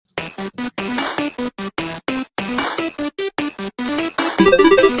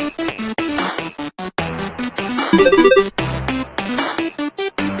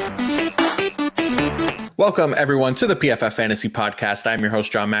Welcome, everyone, to the PFF Fantasy Podcast. I'm your host,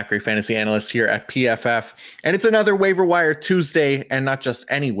 John Macri, fantasy analyst here at PFF. And it's another Waiver Wire Tuesday, and not just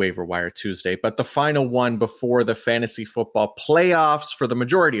any Waiver Wire Tuesday, but the final one before the fantasy football playoffs for the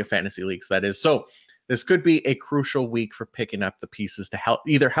majority of fantasy leagues, that is. So this could be a crucial week for picking up the pieces to help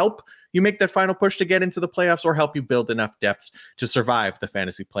you make that final push to get into the playoffs or help you build enough depth to survive the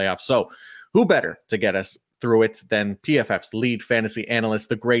fantasy playoffs. So who better to get us through it than PFF's lead fantasy analyst,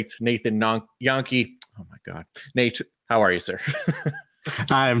 the great Nathan Yonke. Oh my God. Nate, how are you, sir?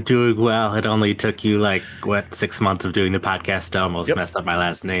 I'm doing well. It only took you 6 months of doing the podcast to almost mess up my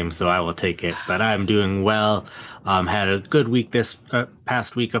last name, so I will take it. But I'm doing well. Had a good week this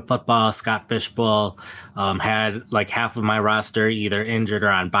past week of football, Scott Fishbowl. Had half of my roster either injured or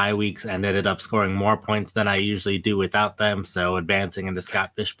on bye weeks and ended up scoring more points than I usually do without them. So advancing into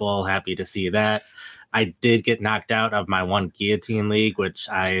Scott Fishbowl, happy to see that. I did get knocked out of my one guillotine league, which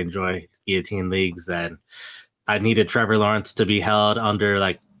I enjoy guillotine leagues, and I needed Trevor Lawrence to be held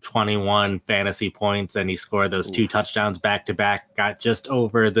under 21 fantasy points, and he scored those two touchdowns back to back, got just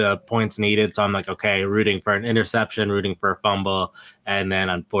over the points needed. So I'm okay, rooting for an interception, rooting for a fumble, and then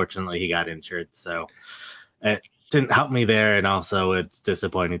unfortunately he got injured. So it didn't help me there, and also it's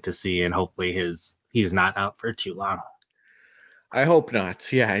disappointing to see, and hopefully he's not out for too long. I hope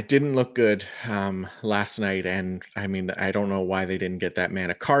not. Yeah, it didn't look good last night. And I mean, I don't know why they didn't get that man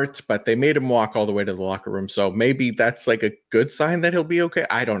a cart, but they made him walk all the way to the locker room. So maybe that's a good sign that he'll be okay.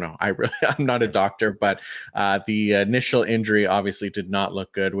 I don't know. I'm not a doctor, but the initial injury obviously did not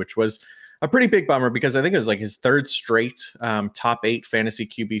look good, which was a pretty big bummer because I think it was his third straight top 8 fantasy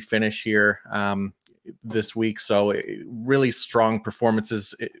QB finish here this week. So really strong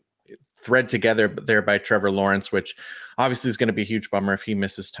performances thread together there by Trevor Lawrence, which obviously is going to be a huge bummer if he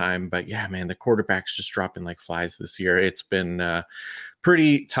misses time. But yeah, man, the quarterback's just dropping like flies this year. It's been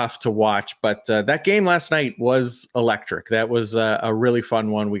pretty tough to watch. But that game last night was electric. That was a really fun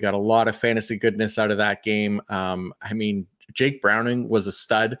one. We got a lot of fantasy goodness out of that game. I mean, Jake Browning was a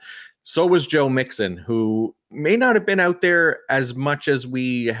stud. So was Joe Mixon, who may not have been out there as much as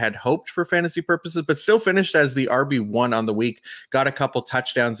we had hoped for fantasy purposes, but still finished as the RB1 on the week, got a couple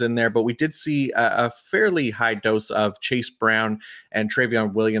touchdowns in there. But we did see a fairly high dose of Chase Brown and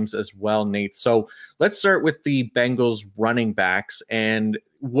Travion Williams as well, Nate. So let's start with the Bengals running backs. And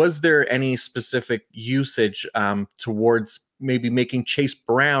was there any specific usage towards maybe making Chase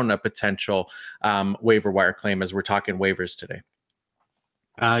Brown a potential waiver wire claim as we're talking waivers today?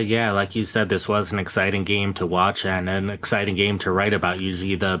 Yeah, like you said, this was an exciting game to watch and an exciting game to write about.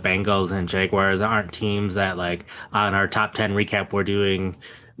 Usually the Bengals and Jaguars aren't teams that on our top 10 recap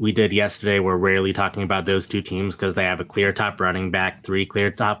we did yesterday, we're rarely talking about those two teams because they have a clear top running back, 3 clear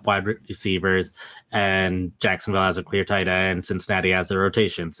top wide receivers, and Jacksonville has a clear tight end, Cincinnati has the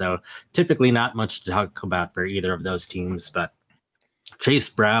rotation. So typically not much to talk about for either of those teams, but Chase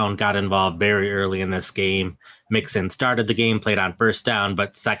Brown got involved very early in this game. Mixon started the game, played on first down,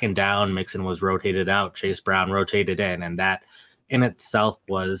 but second down, Mixon was rotated out. Chase Brown rotated in, and that in itself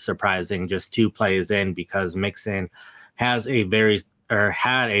was surprising just 2 plays in because Mixon had a very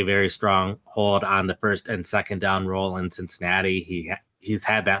strong hold on the first and second down role in Cincinnati. He's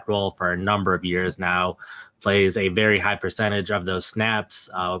had that role for a number of years now, plays a very high percentage of those snaps,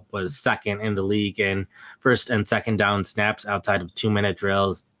 was second in the league in first and second down snaps outside of 2-minute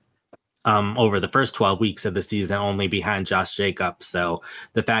drills over the first 12 weeks of the season, only behind Josh Jacobs. So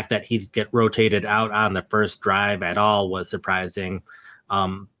the fact that he'd get rotated out on the first drive at all was surprising.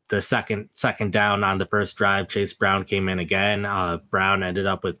 The second down on the first drive, Chase Brown came in again. Brown ended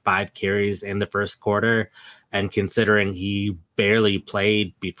up with 5 carries in the first quarter. And considering he barely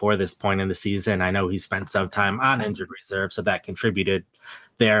played before this point in the season, I know he spent some time on injured reserve, so that contributed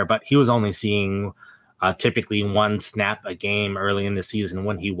there. But he was only seeing typically 1 snap a game early in the season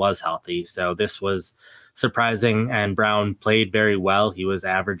when he was healthy. So this was surprising, and Brown played very well. He was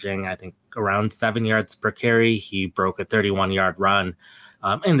averaging, I think, around 7 yards per carry. He broke a 31-yard run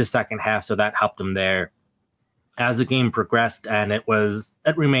in the second half, so that helped him there. As the game progressed, and it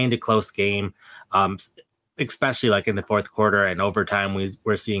remained a close game, especially in the fourth quarter and overtime,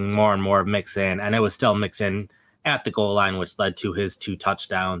 we're seeing more and more of Mixon, and it was still Mixon at the goal line, which led to his 2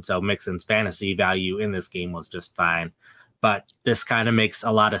 touchdowns. So Mixon's fantasy value in this game was just fine. But this kind of makes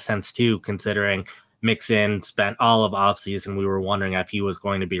a lot of sense too, considering Mixon spent all of offseason. We were wondering if he was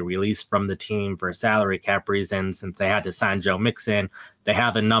going to be released from the team for salary cap reasons. Since they had to sign Joe Mixon, they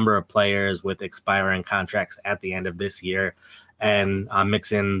have a number of players with expiring contracts at the end of this year. And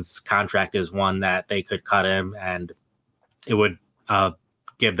Mixon's contract is one that they could cut him, and it would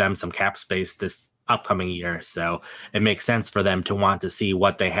give them some cap space this upcoming year. So it makes sense for them to want to see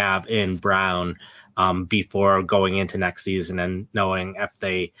what they have in Brown before going into next season and knowing if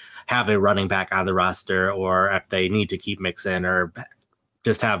they have a running back on the roster or if they need to keep Mixon or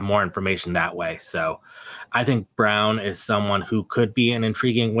just have more information that way. So I think Brown is someone who could be an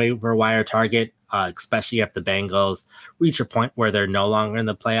intriguing waiver wire target, especially if the Bengals reach a point where they're no longer in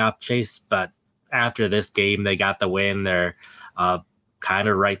the playoff chase. But after this game, they got the win. They're kind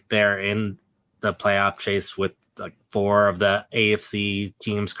of right there in the playoff chase with like four of the AFC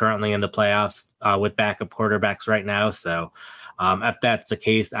teams currently in the playoffs with backup quarterbacks right now. So if that's the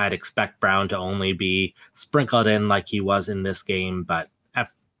case, I'd expect Brown to only be sprinkled in like he was in this game. But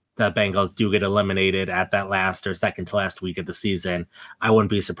if the Bengals do get eliminated at that last or second to last week of the season, I wouldn't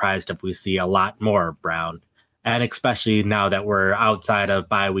be surprised if we see a lot more Brown. And especially now that we're outside of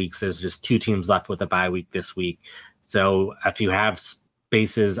bye weeks, there's just two teams left with a bye week this week. So if you have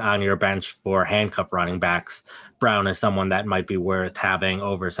spaces on your bench for handcuff running backs, Brown is someone that might be worth having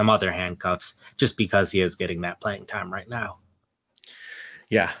over some other handcuffs just because he is getting that playing time right now.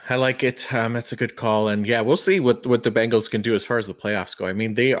 Yeah, I like it. That's a good call, and yeah, we'll see what the Bengals can do as far as the playoffs go. I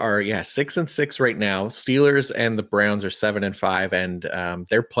mean, they are 6-6 right now. Steelers and the Browns are 7-5, and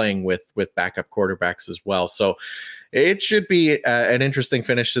they're playing with backup quarterbacks as well. So it should be an interesting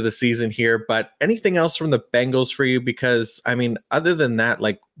finish to the season here. But anything else from the Bengals for you? Because I mean, other than that,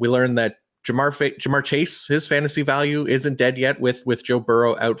 like we learned that Jamar Chase, his fantasy value isn't dead yet with Joe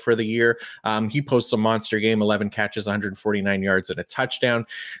Burrow out for the year. He posts a monster game, 11 catches, 149 yards, and a touchdown.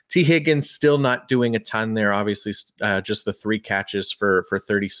 T. Higgins still not doing a ton there. Obviously, just the 3 catches for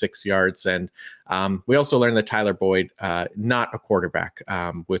 36 yards. And we also learned that Tyler Boyd, not a quarterback,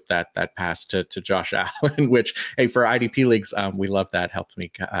 with that pass to Josh Allen, which, hey, for IDP leagues, we love that. Helped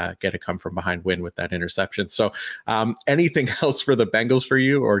me get a come from behind win with that interception. So anything else for the Bengals for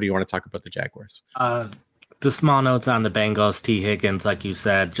you, or do you want to talk about the Jaguars? The small notes on the Bengals, T. Higgins, like you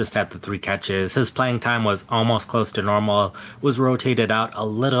said, just had the 3 catches. His playing time was almost close to normal, was rotated out a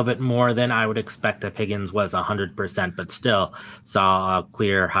little bit more than I would expect if Higgins was 100%, but still saw a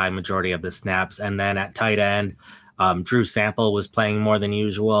clear high majority of the snaps. And then at tight end, Drew Sample was playing more than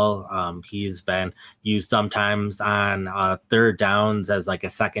usual. He's been used sometimes on third downs as like a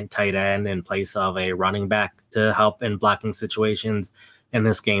second tight end in place of a running back to help in blocking situations. In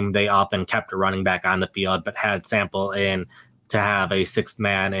this game, they often kept a running back on the field, but had Sample in to have a 6th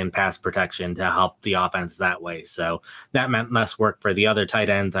man in pass protection to help the offense that way. So that meant less work for the other tight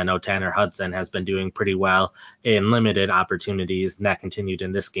ends. I know Tanner Hudson has been doing pretty well in limited opportunities, and that continued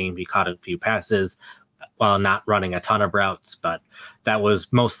in this game. He caught a few passes while not running a ton of routes, but that was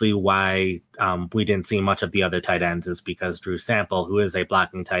mostly why we didn't see much of the other tight ends, is because Drew Sample, who is a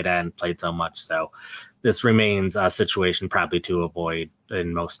blocking tight end, played so much. So this remains a situation probably to avoid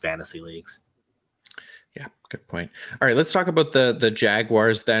in most fantasy leagues. Yeah, good point. All right, let's talk about the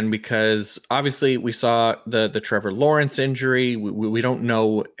Jaguars then, because obviously we saw the Trevor Lawrence injury. We don't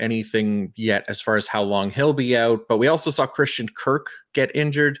know anything yet as far as how long he'll be out, but we also saw Christian Kirk get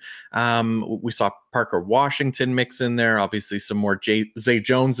injured. We saw Parker Washington mix in there, obviously some more Zay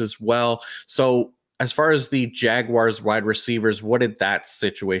Jones as well. So as far as the Jaguars wide receivers, what did that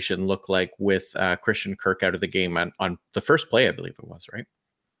situation look like with Christian Kirk out of the game on the first play, I believe it was, right?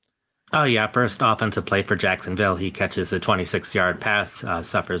 Oh, yeah. First offensive play for Jacksonville. He catches a 26-yard pass,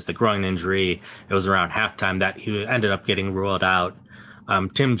 suffers the groin injury. It was around halftime that he ended up getting ruled out.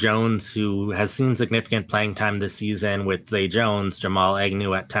 Tim Jones, who has seen significant playing time this season with Zay Jones, Jamal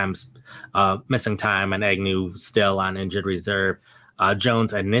Agnew at times missing time, and Agnew still on injured reserve.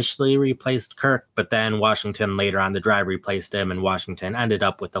 Jones initially replaced Kirk, but then Washington later on the drive replaced him, and Washington ended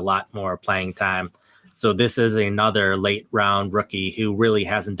up with a lot more playing time. So this is another late round rookie who really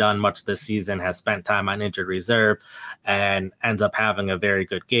hasn't done much this season, has spent time on injured reserve, and ends up having a very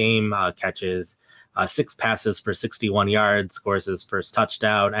good game, catches 6 passes for 61 yards, scores his first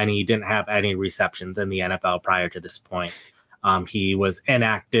touchdown, and he didn't have any receptions in the NFL prior to this point. He was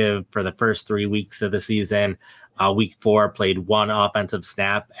inactive for the first 3 weeks of the season. Week 4 played 1 offensive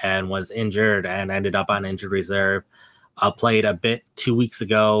snap and was injured and ended up on injured reserve. Played a bit 2 weeks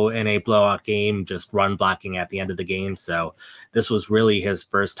ago in a blowout game, just run blocking at the end of the game. So this was really his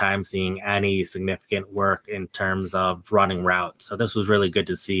first time seeing any significant work in terms of running routes. So this was really good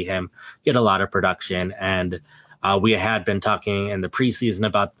to see him get a lot of production. And we had been talking in the preseason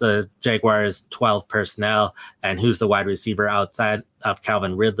about the Jaguars' 12 personnel and who's the wide receiver outside of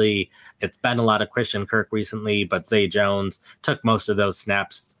Calvin Ridley. It's been a lot of Christian Kirk recently, but Zay Jones took most of those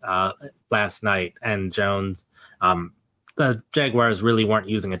snaps last night. And Jones, the Jaguars really weren't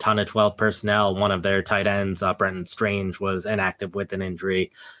using a ton of 12 personnel. One of their tight ends, Brenton Strange, was inactive with an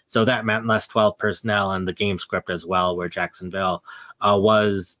injury. So that meant less 12 personnel in the game script as well, where Jacksonville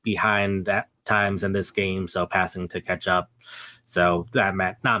was behind times in this game, so passing to catch up. So that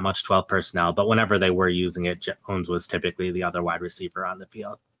meant not much 12 personnel, but whenever they were using it, Jones was typically the other wide receiver on the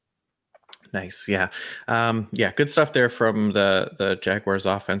field. Nice. Yeah. Yeah. Good stuff there from the Jaguars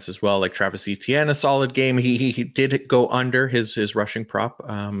offense as well. Like Travis Etienne, a solid game. He did go under his rushing prop,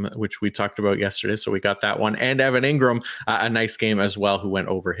 which we talked about yesterday. So we got that one. And Evan Ingram, a nice game as well, who went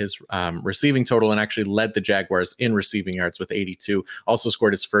over his receiving total and actually led the Jaguars in receiving yards with 82. Also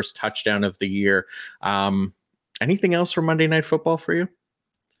scored his first touchdown of the year. Anything else for Monday Night Football for you?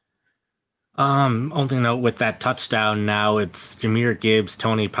 Only note with that touchdown now, it's Jahmyr Gibbs,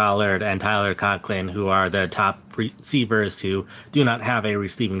 Tony Pollard, and Tyler Conklin who are the top receivers who do not have a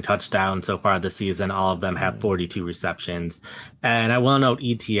receiving touchdown so far this season. All of them have 42 receptions. And I will note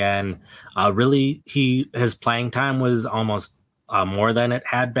ETN, really, his playing time was almost more than it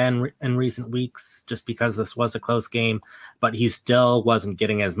had been in recent weeks, just because this was a close game. But he still wasn't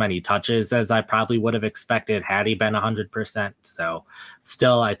getting as many touches as I probably would have expected had he been 100%. So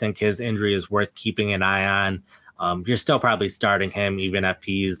still, I think his injury is worth keeping an eye on. You're still probably starting him, even if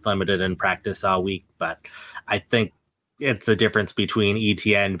he's limited in practice all week. But I think it's a difference between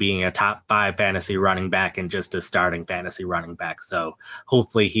ETN being a top 5 fantasy running back and just a starting fantasy running back. So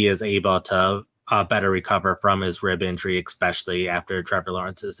hopefully he is able to better recover from his rib injury, especially after Trevor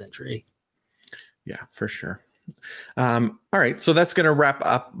Lawrence's injury. Yeah, for sure. All right, so that's going to wrap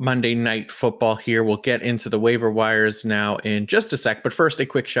up Monday Night Football here. We'll get into the waiver wires now in just a sec, but first, a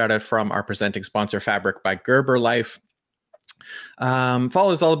quick shout out from our presenting sponsor, Fabric by Gerber Life.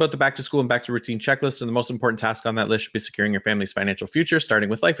 Fall is all about the back to school and back to routine checklist, and the most important task on that list should be securing your family's financial future, starting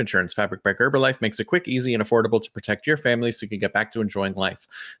with life insurance. Fabric by Gerber Life makes it quick, easy, and affordable to protect your family so you can get back to enjoying life.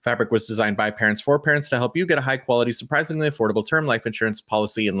 Fabric was designed by parents for parents to help you get a high quality, surprisingly affordable term life insurance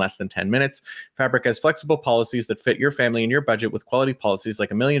policy in less than 10 minutes. Fabric has flexible policies that fit your family and your budget with quality policies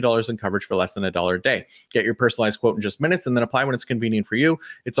like $1 million in coverage for less than $1 a day. Get your personalized quote in just minutes and then apply when it's convenient for you.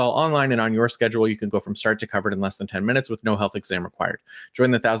 It's all online and on your schedule. You can go from start to covered in less than 10 minutes with no health exam required.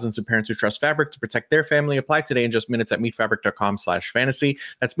 Join the thousands of parents who trust Fabric to protect their family. Apply today in just minutes at meetfabric.com/fantasy.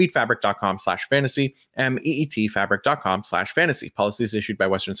 That's meetfabric.com/fantasy. meetfabric.com/fantasy. Policies issued by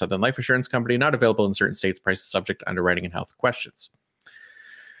Western Southern Life Assurance Company, not available in certain states. Prices subject to underwriting and health questions.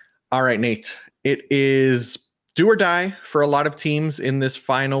 All right, Nate. It is do or die for a lot of teams in this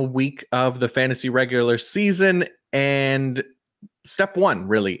final week of the fantasy regular season. And step one,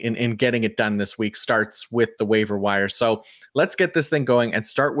 really, in getting it done this week starts with the waiver wire. So let's get this thing going and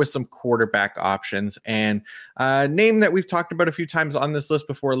start with some quarterback options. And a name that we've talked about a few times on this list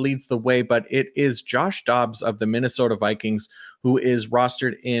before leads the way, but it is Josh Dobbs of the Minnesota Vikings, who is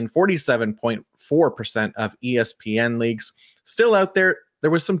rostered in 47.4% of ESPN leagues. Still out there.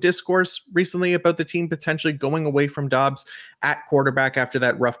 There was some discourse recently about the team potentially going away from Dobbs at quarterback after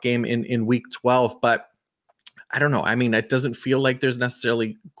that rough game in week 12, but I don't know. I mean, it doesn't feel like there's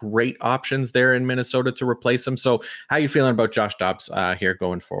necessarily great options there in Minnesota to replace him. So how are you feeling about Josh Dobbs here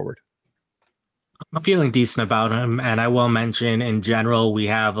going forward? I'm feeling decent about him, and I will mention in general, we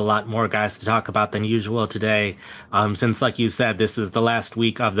have a lot more guys to talk about than usual today. Since, like you said, this is the last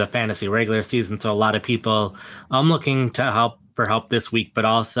week of the fantasy regular season, so a lot of people looking to help this week, but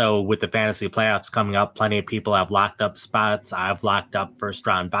also with the fantasy playoffs coming up, plenty of people have locked up spots. I've locked up first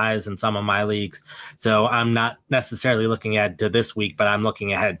round buys in some of my leagues. So I'm not necessarily looking ahead to this week, but I'm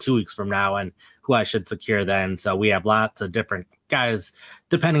looking ahead 2 weeks from now and who I should secure then. So we have lots of different guys,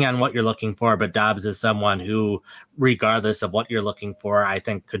 depending on what you're looking for. But Dobbs is someone who, regardless of what you're looking for, I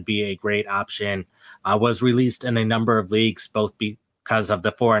think could be a great option. Was released in a number of leagues, both because of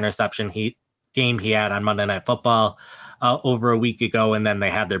the 4 interception game he had on Monday Night Football over a week ago, and then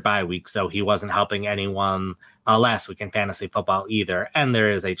they had their bye week, so he wasn't helping anyone last week in fantasy football either. And there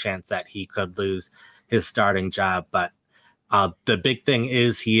is a chance that he could lose his starting job. But the big thing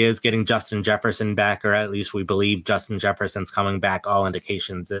is he is getting Justin Jefferson back, or at least we believe Justin Jefferson's coming back. All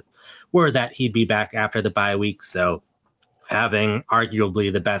indications were that he'd be back after the bye week. So having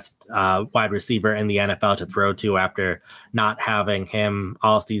arguably the best wide receiver in the NFL to throw to after not having him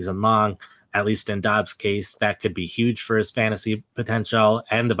all season long, at least in Dobbs' case, that could be huge for his fantasy potential.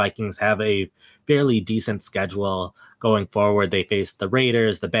 And the Vikings have a fairly decent schedule going forward. They face the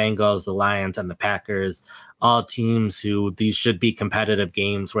Raiders, the Bengals, the Lions, and the Packers, all teams who these should be competitive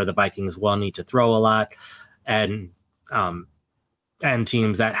games where the Vikings will need to throw a lot. And and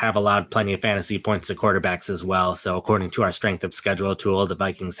teams that have allowed plenty of fantasy points to quarterbacks as well. So, according to our strength of schedule tool, the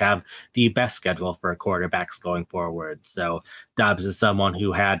Vikings have the best schedule for quarterbacks going forward. So, Dobbs is someone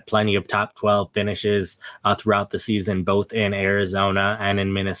who had plenty of top 12 finishes throughout the season, both in Arizona and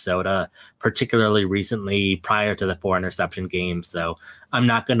in Minnesota, particularly recently prior to the 4 interception game. So, I'm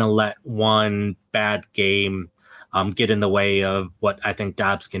not going to let one bad game get in the way of what I think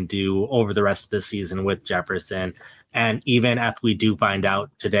Dobbs can do over the rest of the season with Jefferson. And even if we do find out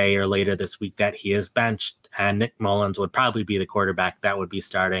today or later this week that he is benched, and Nick Mullins would probably be the quarterback that would be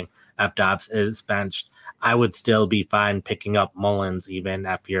starting if Dobbs is benched, I would still be fine picking up Mullins, even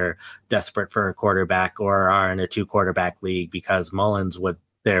if you're desperate for a quarterback or are in a 2 quarterback league, because Mullins would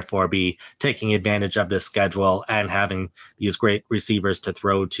therefore be taking advantage of this schedule and having these great receivers to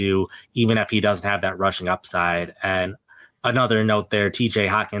throw to, even if he doesn't have that rushing upside. And another note there, TJ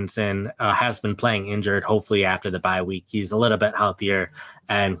Hawkinson has been playing injured. Hopefully, after the bye week, he's a little bit healthier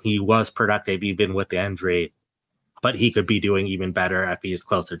and he was productive even with the injury, but he could be doing even better if he's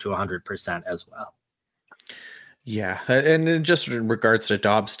closer to 100% as well. Yeah, and just in regards to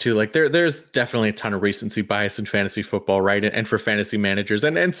Dobbs too, like there's definitely a ton of recency bias in fantasy football, right? And for fantasy managers,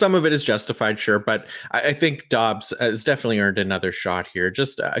 and some of it is justified, sure, but I think Dobbs has definitely earned another shot here.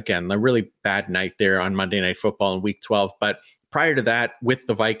 Just again, a really bad night there on Monday Night Football in Week 12, but prior to that, with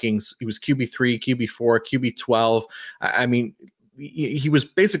the Vikings, he was QB3, QB4, QB12. I mean, he was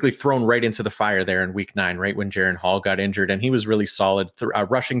basically thrown right into the fire there in week 9, right when Jaren Hall got injured, and he was really solid.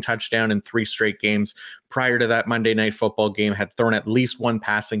 Rushing touchdown in 3 straight games prior to that Monday Night Football game, had thrown at least 1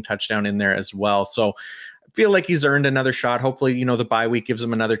 passing touchdown in there as well. So I feel like he's earned another shot. Hopefully, the bye week gives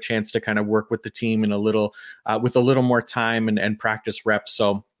him another chance to kind of work with the team in a little, with a little more time and practice reps.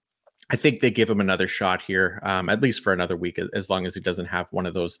 So I think they give him another shot here, at least for another week, as long as he doesn't have one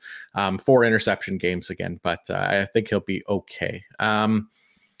of those 4 interception games again. But I think he'll be okay.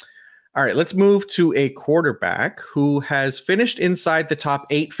 All right, let's move to a quarterback who has finished inside the top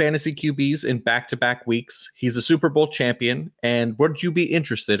 8 fantasy QBs in back-to-back weeks. He's a Super Bowl champion. And would you be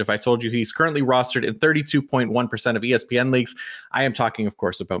interested if I told you he's currently rostered in 32.1% of ESPN leagues? I am talking, of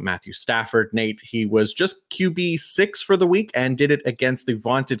course, about Matthew Stafford. Nate, he was just QB6 for the week and did it against the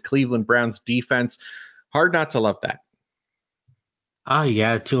vaunted Cleveland Browns defense. Hard not to love that. Oh,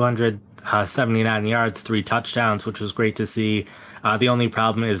 yeah, 279 yards, 3 touchdowns, which was great to see. The only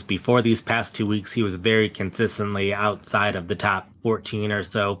problem is before these past 2 weeks, he was very consistently outside of the top 14 or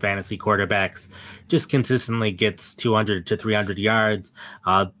so fantasy quarterbacks, just consistently gets 200 to 300 yards,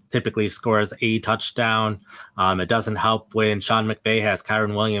 typically scores a touchdown. It doesn't help when Sean McVay has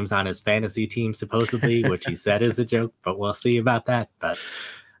Kyron Williams on his fantasy team, supposedly, which he said is a joke, but we'll see about that. But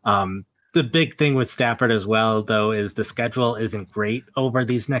the big thing with Stafford as well, though, is the schedule isn't great over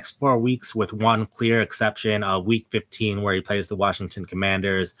these next 4 weeks, with one clear exception, week 15, where he plays the Washington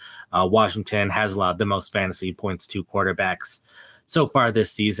Commanders. Washington has allowed the most fantasy points to quarterbacks so far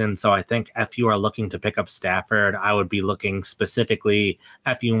this season. So I think if you are looking to pick up Stafford, I would be looking specifically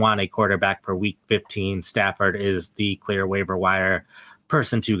if you want a quarterback for week 15. Stafford is the clear waiver wire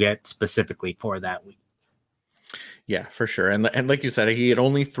person to get specifically for that week. Yeah, for sure. And like you said, he had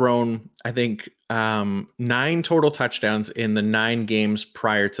only thrown, I think, 9 total touchdowns in the 9 games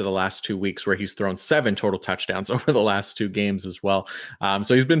prior to the last 2 weeks, where he's thrown 7 total touchdowns over the last 2 games as well.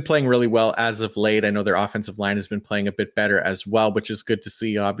 So he's been playing really well as of late. I know their offensive line has been playing a bit better as well, which is good to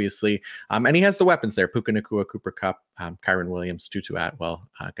see, obviously. And he has the weapons there: Puka Nacua, Cooper Kupp, Kyron Williams, Tutu Atwell,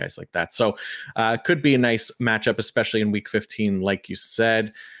 guys like that. So could be a nice matchup, especially in week 15, like you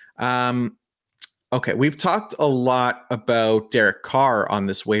said. Okay, we've talked a lot about Derek Carr on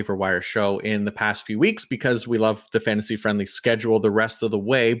this waiver wire show in the past few weeks because we love the fantasy-friendly schedule the rest of the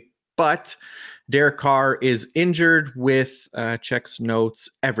way. But Derek Carr is injured with checks, notes,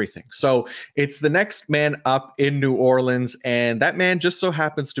 everything. So it's the next man up in New Orleans, and that man just so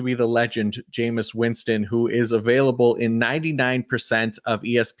happens to be the legend, Jameis Winston, who is available in 99% of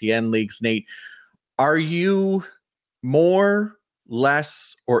ESPN leagues. Nate, are you more,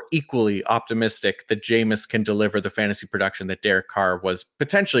 less, or equally optimistic that Jameis can deliver the fantasy production that Derek Carr was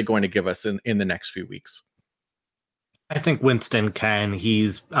potentially going to give us in the next few weeks? I think Winston can.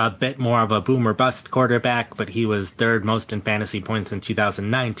 He's a bit more of a boomer bust quarterback, but he was 3rd most in fantasy points in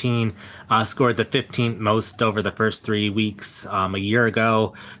 2019, scored the 15th most over the first 3 weeks a year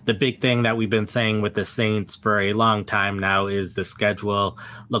ago. The big thing that we've been saying with the Saints for a long time now is the schedule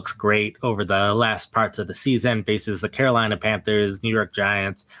looks great over the last parts of the season. Faces the Carolina Panthers, New York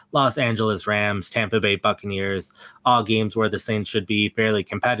Giants, Los Angeles Rams, Tampa Bay Buccaneers, all games where the Saints should be fairly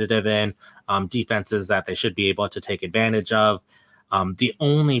competitive in. Defenses that they should be able to take advantage of. The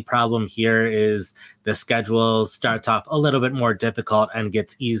only problem here is the schedule starts off a little bit more difficult and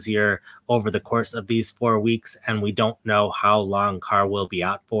gets easier over the course of these 4 weeks, and we don't know how long Carr will be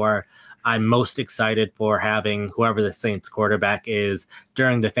out for. I'm most excited for having whoever the Saints quarterback is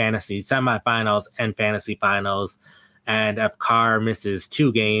during the fantasy semifinals and fantasy finals. And if Carr misses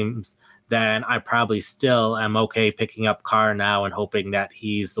 2 games, then I probably still am okay picking up Carr now and hoping that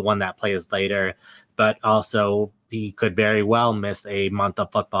he's the one that plays later. But also, he could very well miss a month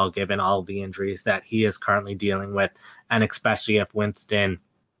of football given all of the injuries that he is currently dealing with. And especially if Winston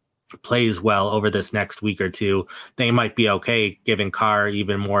plays well over this next week or two, they might be okay giving Carr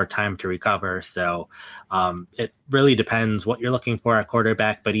even more time to recover. So it really depends what you're looking for at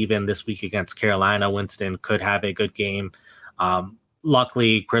quarterback. But even this week against Carolina, Winston could have a good game.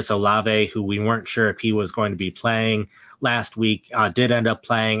 Luckily, Chris Olave, who we weren't sure if he was going to be playing last week, did end up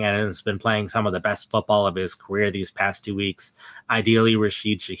playing and has been playing some of the best football of his career these past 2 weeks. Ideally,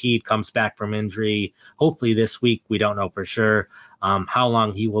 Rashid Shaheed comes back from injury. Hopefully this week. We don't know for sure how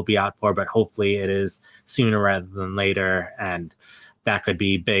long he will be out for, but hopefully it is sooner rather than later. And that could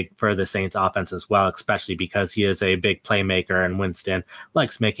be big for the Saints offense as well, especially because he is a big playmaker and Winston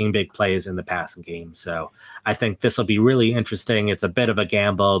likes making big plays in the passing game. So I think this will be really interesting. It's a bit of a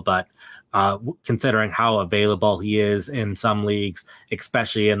gamble, but considering how available he is in some leagues,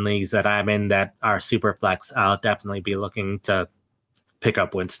 especially in leagues that I'm in that are super flex, I'll definitely be looking to pick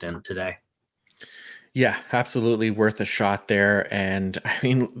up Winston today. Yeah, absolutely worth a shot there. And I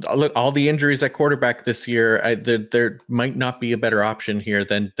mean, look, all the injuries at quarterback this year, there might not be a better option here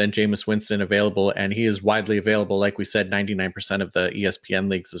than Jameis Winston available, and he is widely available. Like we said, 99% of the ESPN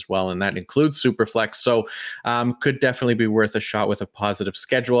leagues as well, and that includes Superflex. So, could definitely be worth a shot with a positive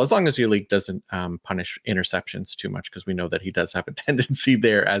schedule, as long as your league doesn't punish interceptions too much, because we know that he does have a tendency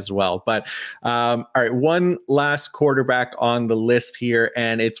there as well. But all right, one last quarterback on the list here,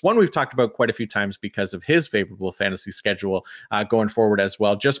 and it's one we've talked about quite a few times because of his favorable fantasy schedule going forward as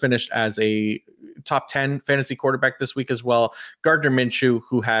well. Just finished as a top 10 fantasy quarterback this week as well. Gardner Minshew,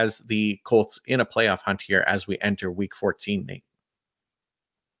 who has the Colts in a playoff hunt here as we enter week 14, Nate.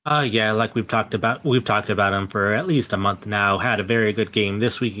 Yeah, like we've talked about him for at least a month now. Had a very good game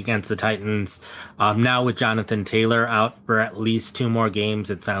this week against the Titans. Now with Jonathan Taylor out for at least 2 more games,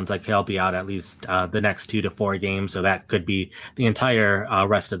 it sounds like he'll be out at least the next 2 to 4 games. So that could be the entire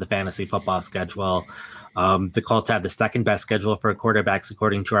rest of the fantasy football schedule. The Colts have the second best schedule for quarterbacks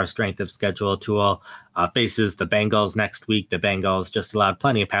according to our strength of schedule tool. Faces the Bengals next week. The Bengals just allowed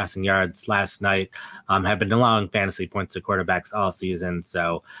plenty of passing yards last night. Have been allowing fantasy points to quarterbacks all season.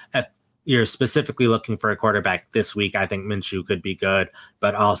 So if you're specifically looking for a quarterback this week, I think Minshew could be good,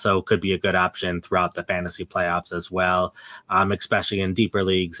 but also could be a good option throughout the fantasy playoffs as well, especially in deeper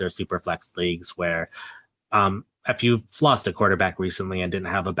leagues or super flex leagues where if you've lost a quarterback recently and didn't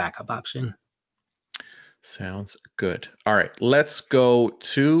have a backup option. Sounds good. All right, let's go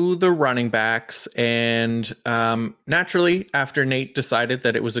to the running backs. And naturally, after Nate decided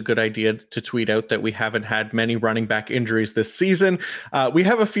that it was a good idea to tweet out that we haven't had many running back injuries this season, we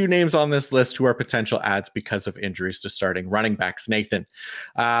have a few names on this list who are potential adds because of injuries to starting running backs. Nathan,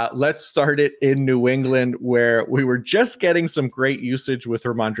 let's start it in New England, where we were just getting some great usage with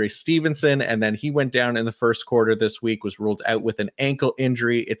Ramondre Stevenson, and then he went down in the first quarter this week, was ruled out with an ankle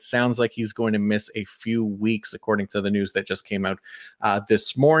injury. It sounds like he's going to miss a few weeks, according to the news that just came out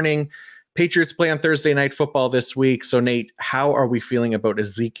this morning. Patriots play on Thursday Night Football this week. So, Nate, how are we feeling about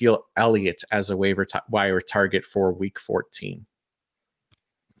Ezekiel Elliott as a wire target for week 14?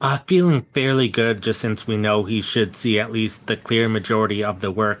 Feeling fairly good, just since we know he should see at least the clear majority of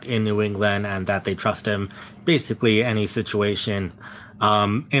the work in New England and that they trust him basically any situation.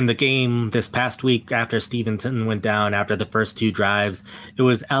 In the game this past week, after Stevenson went down after the first 2 drives, it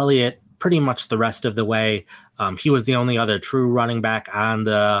was Elliott pretty much the rest of the way. He was the only other true running back on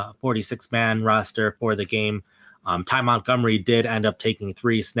the 46-man roster for the game. Ty Montgomery did end up taking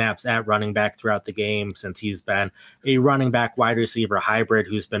 3 snaps at running back throughout the game, since he's been a running back wide receiver hybrid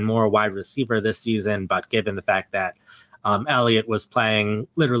who's been more wide receiver this season. But given the fact that Elliott was playing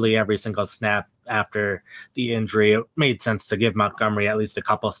literally every single snap after the injury, it made sense to give Montgomery at least a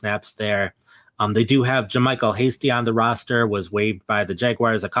couple snaps there. They do have JaMychal Hasty on the roster, was waived by the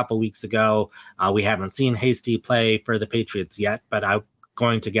Jaguars a couple weeks ago. We haven't seen Hasty play for the Patriots yet, but I'm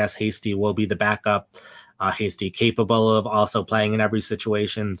going to guess Hasty will be the backup. Hasty capable of also playing in every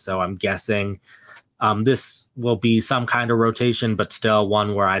situation, so I'm guessing this will be some kind of rotation, but still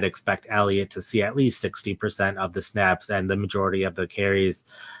one where I'd expect Elliott to see at least 60% of the snaps and the majority of the carries.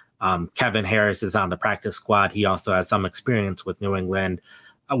 Kevin Harris is on the practice squad. He also has some experience with New England.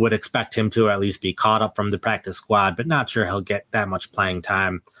 I would expect him to at least be caught up from the practice squad, but not sure he'll get that much playing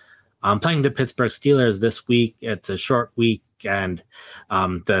time. Playing the Pittsburgh Steelers this week, it's a short week, and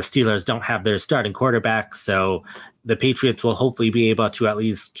the Steelers don't have their starting quarterback, so the Patriots will hopefully be able to at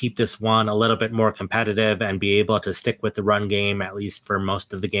least keep this one a little bit more competitive and be able to stick with the run game at least for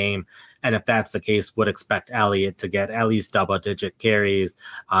most of the game. And if that's the case, would expect Elliott to get at least double-digit carries,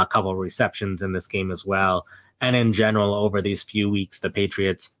 a couple receptions in this game as well. And in general, over these few weeks, the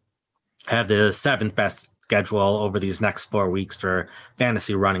Patriots have the seventh best schedule over these next 4 weeks for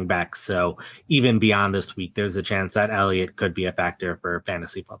fantasy running backs. So even beyond this week, there's a chance that Elliott could be a factor for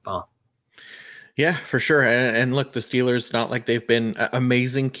fantasy football. Yeah, for sure. And look, the Steelers, not like they've been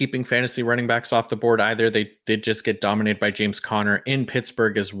amazing keeping fantasy running backs off the board either. They did just get dominated by James Conner in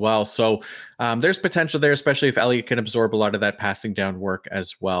Pittsburgh as well. So there's potential there, especially if Elliott can absorb a lot of that passing down work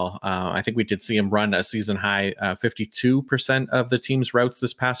as well. I think we did see him run a season high 52% of the team's routes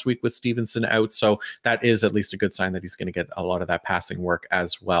this past week with Stevenson out. So that is at least a good sign that he's going to get a lot of that passing work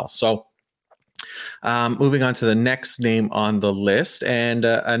as well. So moving on to the next name on the list, and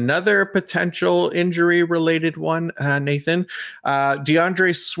another potential injury-related one, Nathan.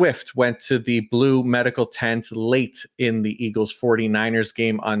 DeAndre Swift went to the blue medical tent late in the Eagles 49ers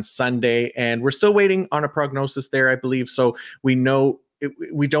game on Sunday, and we're still waiting on a prognosis there, I believe. So we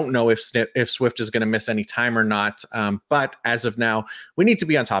don't know if Swift is going to miss any time or not. But as of now, we need to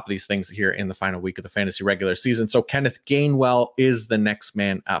be on top of these things here in the final week of the fantasy regular season. So Kenneth Gainwell is the next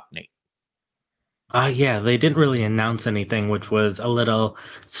man up, Nate. Yeah, they didn't really announce anything, which was a little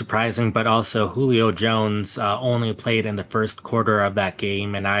surprising, but also Julio Jones only played in the first quarter of that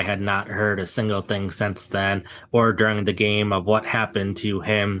game, and I had not heard a single thing since then or during the game of what happened to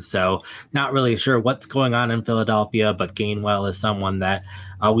him. So, not really sure what's going on in Philadelphia, but Gainwell is someone that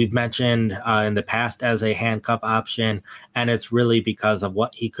we've mentioned in the past as a handcuff option, and it's really because of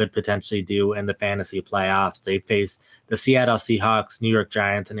what he could potentially do in the fantasy playoffs. They face the Seattle Seahawks, New York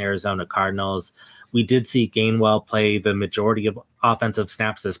Giants, and Arizona Cardinals. We did see Gainwell play the majority of offensive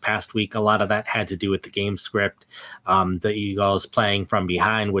snaps this past week. A lot of that had to do with the game script. The Eagles playing from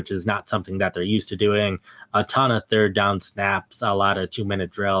behind, which is not something that they're used to doing. A ton of third down snaps, a lot of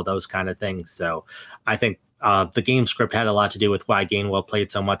 2-minute drill, those kind of things. So I think the game script had a lot to do with why Gainwell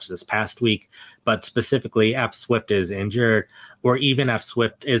played so much this past week. But specifically, if Swift is injured, or even if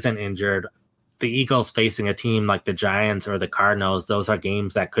Swift isn't injured, the Eagles facing a team like the Giants or the Cardinals, those are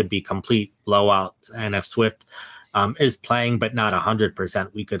games that could be complete blowouts. And if Swift is playing but not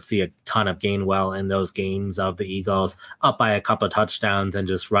 100%, we could see a ton of Gainwell in those games of the Eagles up by a couple of touchdowns and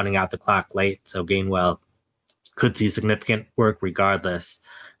just running out the clock late. So Gainwell could see significant work regardless.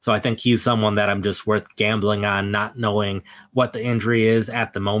 So I think he's someone that I'm just worth gambling on, not knowing what the injury is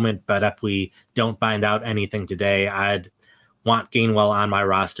at the moment. But if we don't find out anything today, I'd want Gainwell on my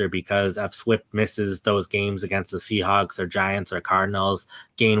roster because if Swift misses those games against the Seahawks or Giants or Cardinals,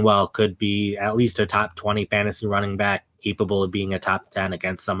 Gainwell could be at least a top 20 fantasy running back, capable of being a top 10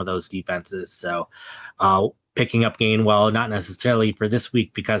 against some of those defenses. So picking up Gainwell, not necessarily for this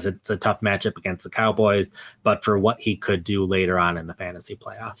week because it's a tough matchup against the Cowboys, but for what he could do later on in the fantasy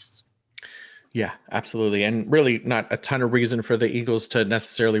playoffs. Yeah, absolutely. And really not a ton of reason for the Eagles to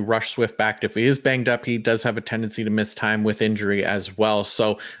necessarily rush Swift back. If he is banged up, he does have a tendency to miss time with injury as well.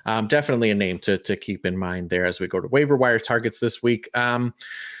 So definitely a name to keep in mind there as we go to waiver wire targets this week.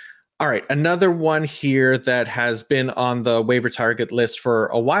 All right, another one here that has been on the waiver target list for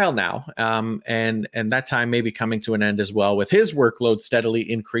a while now, and that time may be coming to an end as well, with his workload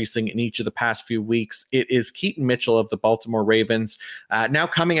steadily increasing in each of the past few weeks. It is Keaton Mitchell of the Baltimore Ravens, now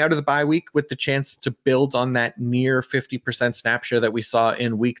coming out of the bye week with the chance to build on that near 50% snap share that we saw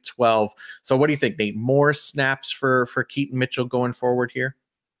in week 12. So what do you think, Nate? More snaps for Keaton Mitchell going forward here?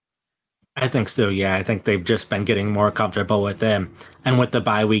 I think so, yeah. I think they've just been getting more comfortable with him. And with the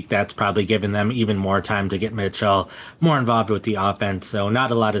bye week, that's probably given them even more time to get Mitchell more involved with the offense. So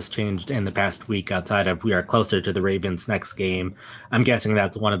not a lot has changed in the past week outside of we are closer to the Ravens next game. I'm guessing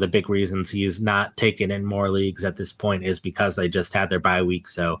that's one of the big reasons he's not taken in more leagues at this point is because they just had their bye week.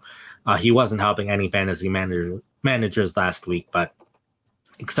 So he wasn't helping any fantasy managers last week, but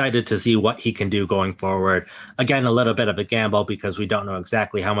excited to see what he can do going forward. Again, a little bit of a gamble because we don't know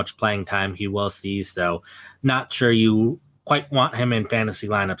exactly how much playing time he will see. So, not sure you quite want him in fantasy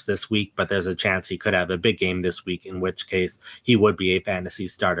lineups this week, but there's a chance he could have a big game this week, in which case he would be a fantasy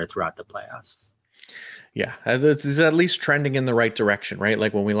starter throughout the playoffs. Yeah, this is at least trending in the right direction, right?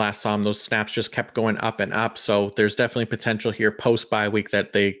 Like when we last saw him, those snaps just kept going up and up. So there's definitely potential here post bye week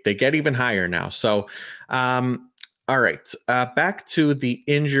that they get even higher now. So All right. Back to the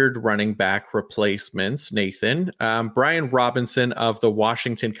injured running back replacements, Nathan. Brian Robinson of the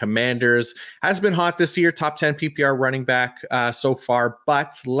Washington Commanders has been hot this year, top 10 PPR running back so far,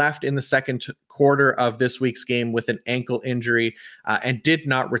 but left in the second quarter of this week's game with an ankle injury and did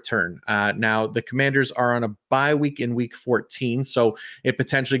not return. Now, the Commanders are on a bye week in week 14, so it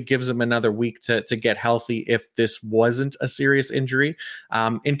potentially gives them another week to get healthy if this wasn't a serious injury.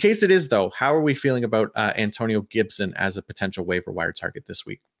 In case it is, though, how are we feeling about Antonio Gibson as a potential waiver wire target this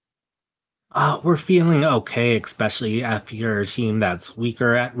week? We're feeling okay, especially if you're a team that's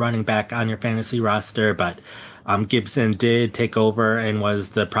weaker at running back on your fantasy roster. But Gibson did take over and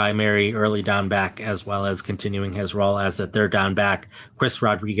was the primary early down back, as well as continuing his role as the third down back. Chris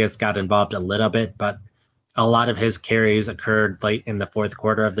Rodriguez got involved a little bit, but a lot of his carries occurred late in the fourth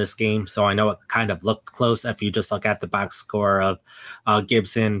quarter of this game. So I know it kind of looked close if you just look at the box score of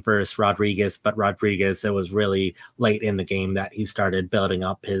Gibson versus Rodriguez. But Rodriguez, it was really late in the game that he started building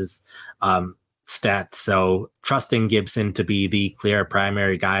up his stats. So trusting Gibson to be the clear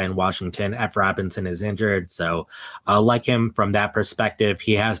primary guy in Washington if Robinson is injured. So like him from that perspective,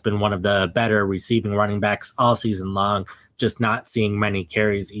 he has been one of the better receiving running backs all season long, just not seeing many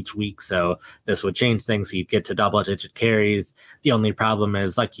carries each week. So this would change things. He'd get to double digit carries. The only problem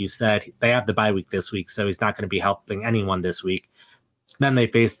is, like you said, they have the bye week this week, so he's not going to be helping anyone this week. Then they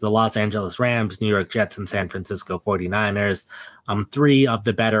face the Los Angeles Rams, New York Jets, and San Francisco 49ers. Three of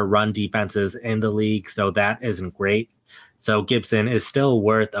the better run defenses in the league, so that isn't great. So Gibson is still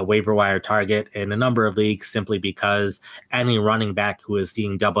worth a waiver wire target in a number of leagues simply because any running back who is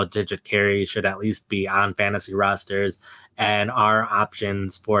seeing double digit carries should at least be on fantasy rosters and are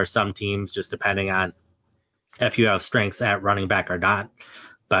options for some teams, just depending on if you have strengths at running back or not.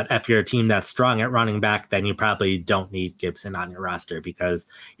 But if you're a team that's strong at running back, then you probably don't need Gibson on your roster because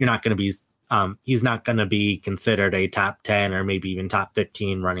you're not going to be he's not going to be considered a top 10 or maybe even top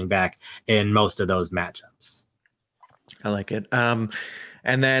 15 running back in most of those matchups. I like it.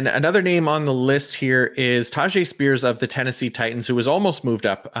 And then another name on the list here is Tajay Spears of the Tennessee Titans, who was almost moved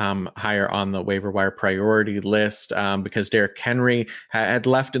up higher on the waiver wire priority list because Derrick Henry had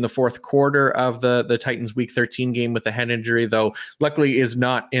left in the fourth quarter of the Titans Week 13 game with a head injury, though luckily is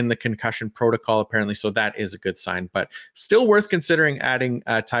not in the concussion protocol apparently, so that is a good sign. But still worth considering adding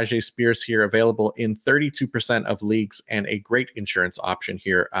Tajay Spears here, available in 32% of leagues and a great insurance option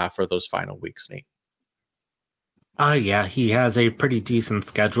here for those final weeks, Nate. Yeah, he has a pretty decent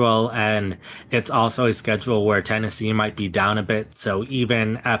schedule, and it's also a schedule where Tennessee might be down a bit. So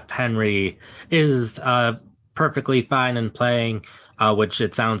even if Henry is perfectly fine in playing, which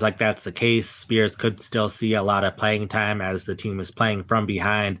it sounds like that's the case, Spears could still see a lot of playing time as the team is playing from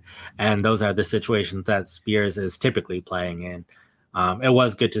behind, and those are the situations that Spears is typically playing in. It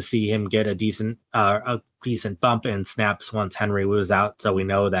was good to see him get a decent bump in snaps once Henry was out, so we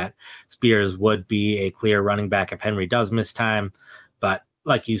know that Spears would be a clear running back if Henry does miss time. But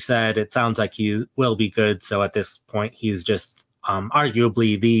like you said, it sounds like he will be good. So at this point, he's just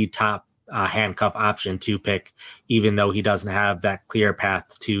arguably the top handcuff option to pick, even though he doesn't have that clear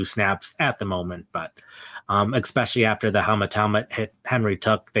path to snaps at the moment. But especially after the helmet hit Henry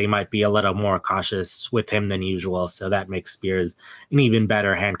took, they might be a little more cautious with him than usual. So that makes Spears an even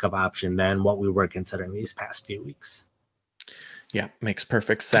better handcuff option than what we were considering these past few weeks. Yeah, makes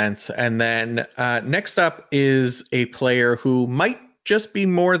perfect sense. And then next up is a player who might just be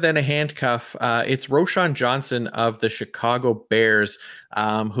more than a handcuff. It's Roschon Johnson of the Chicago Bears,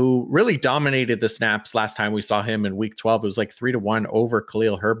 who really dominated the snaps last time we saw him in Week 12. It was like 3-1 over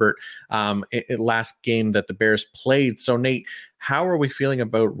Khalil Herbert last game that the Bears played. So, Nate, how are we feeling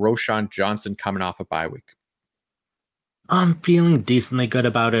about Roschon Johnson coming off a bye week? I'm feeling decently good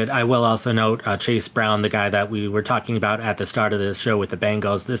about it. I will also note Chase Brown, the guy that we were talking about at the start of the show with the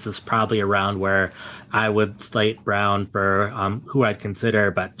Bengals. This is probably around where I would slate Brown for who I'd consider,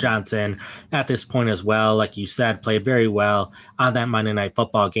 but Johnson at this point as well, like you said, played very well on that Monday Night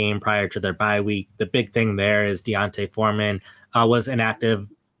Football game prior to their bye week. The big thing there is Deontay Foreman was inactive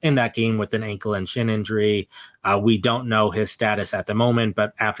in that game with an ankle and shin injury. We don't know his status at the moment,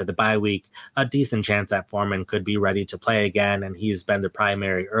 but after the bye week, a decent chance that Foreman could be ready to play again, and he's been the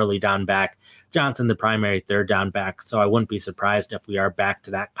primary early down back. Johnson, the primary third down back, so I wouldn't be surprised if we are back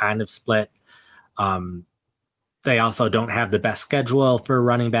to that kind of split. Um, They also don't have the best schedule for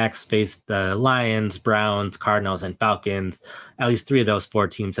running backs. Faced the Lions, Browns, Cardinals, and Falcons. At least three of those four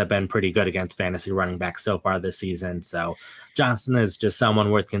teams have been pretty good against fantasy running backs so far this season. So Johnson is just someone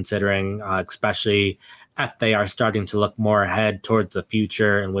worth considering, especially if they are starting to look more ahead towards the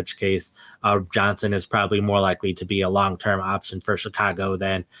future, in which case Johnson is probably more likely to be a long-term option for Chicago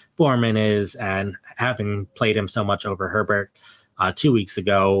than Foreman is. And having played him so much over Herbert 2 weeks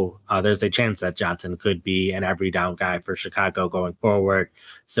ago, there's a chance that Johnson could be an every down guy for Chicago going forward.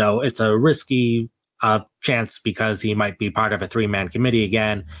 So it's a risky chance because he might be part of a three-man committee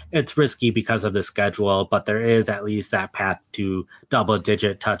again. It's risky because of the schedule, but there is at least that path to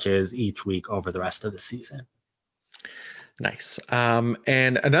double-digit touches each week over the rest of the season. Nice.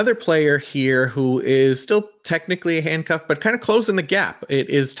 And another player here who is still technically a handcuff, but kind of closing the gap. It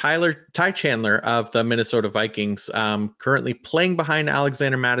is Ty Chandler of the Minnesota Vikings, currently playing behind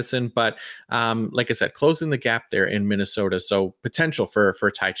Alexander Madison, but like I said, closing the gap there in Minnesota. So potential for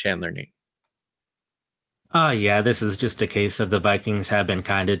Ty Chandler, Nate. Yeah, this is just a case of the Vikings have been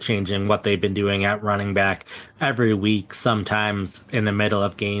kind of changing what they've been doing at running back every week. Sometimes in the middle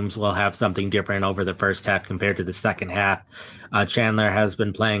of games, we'll have something different over the first half compared to the second half. Chandler has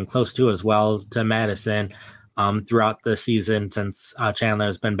been playing close to as well to Madison throughout the season since Chandler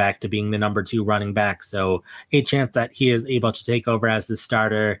has been back to being the number two running back. So a chance that he is able to take over as the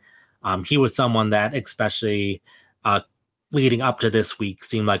starter. He was someone that especially leading up to this week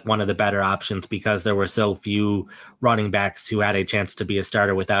seemed like one of the better options because there were so few running backs who had a chance to be a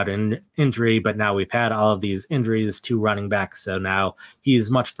starter without an injury. But now we've had all of these injuries to running backs. So now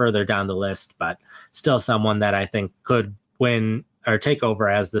he's much further down the list, but still someone that I think could win or take over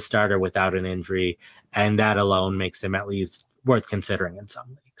as the starter without an injury. And that alone makes him at least worth considering in some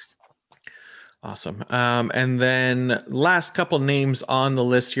leagues. Awesome. And then last couple names on the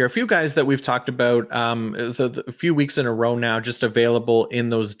list here, a few guys that we've talked about a few weeks in a row now, just available in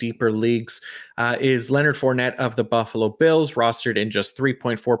those deeper leagues, is Leonard Fournette of the Buffalo Bills, rostered in just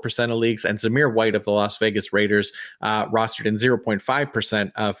 3.4% of leagues, and Zamir White of the Las Vegas Raiders, rostered in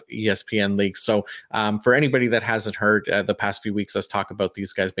 0.5% of ESPN leagues. So for anybody that hasn't heard the past few weeks us talk about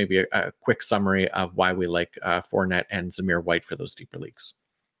these guys, maybe a quick summary of why we like Fournette and Zamir White for those deeper leagues.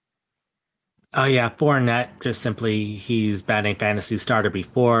 Oh yeah, Fournette, just simply he's been a fantasy starter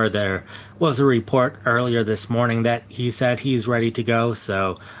before. There was a report earlier this morning that he said he's ready to go.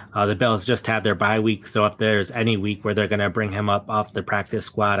 So the Bills just had their bye week. So if there's any week where they're going to bring him up off the practice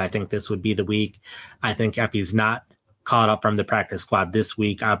squad, I think this would be the week. I think if he's not caught up from the practice squad this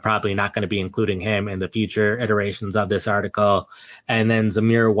week, I'm probably not going to be including him in the future iterations of this article. And then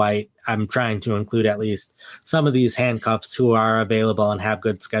Zamir White, I'm trying to include at least some of these handcuffs who are available and have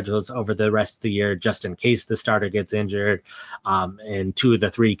good schedules over the rest of the year, just in case the starter gets injured. In two of the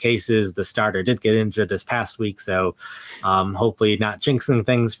three cases, the starter did get injured this past week. So hopefully not jinxing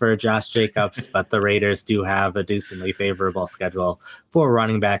things for Josh Jacobs, but the Raiders do have a decently favorable schedule for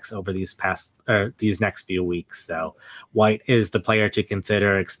running backs over these next few weeks. So White is the player to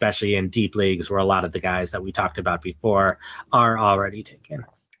consider, especially in deep leagues where a lot of the guys that we talked about before are already taken.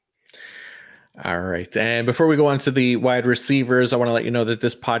 All right. And before we go on to the wide receivers, I want to let you know that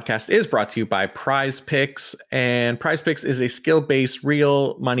this podcast is brought to you by Prize Picks. And Prize Picks is a skill-based,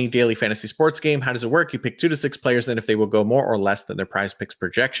 real money daily fantasy sports game. How does it work? You pick 2 to 6 players, and if they will go more or less than their Prize Picks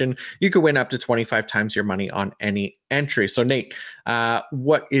projection, you could win up to 25 times your money on any entry. So, Nate,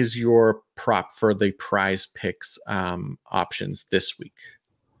 what is your prop for the Prize Picks options this week?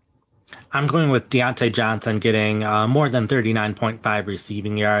 I'm going with Deontay Johnson getting more than 39.5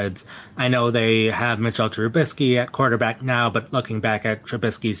 receiving yards. I know they have Mitchell Trubisky at quarterback now, but looking back at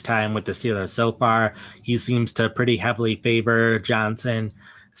Trubisky's time with the Steelers so far, he seems to pretty heavily favor Johnson.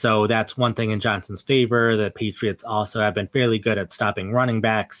 So that's one thing in Johnson's favor. The Patriots also have been fairly good at stopping running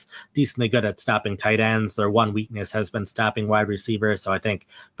backs, decently good at stopping tight ends. Their one weakness has been stopping wide receivers. So I think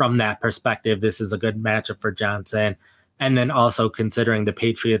from that perspective, this is a good matchup for Johnson. And then also considering the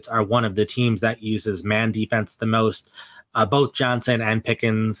Patriots are one of the teams that uses man defense the most. Both Johnson and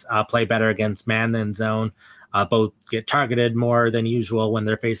Pickens play better against man than zone. Both get targeted more than usual when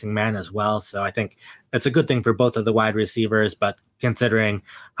they're facing man as well. So I think it's a good thing for both of the wide receivers. But considering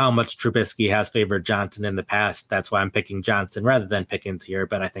how much Trubisky has favored Johnson in the past, that's why I'm picking Johnson rather than Pickens here.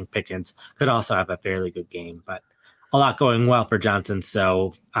 But I think Pickens could also have a fairly good game. But a lot going well for Johnson.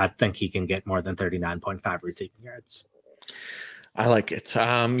 So I think he can get more than 39.5 receiving yards. I like it.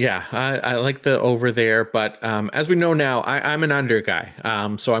 Yeah, I like the over there, but as we know now, I'm an under guy.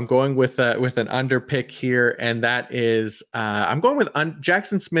 So I'm going with an under pick here, and that is I'm going with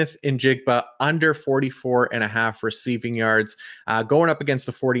Jackson Smith in Jigba under 44 and a half receiving yards, going up against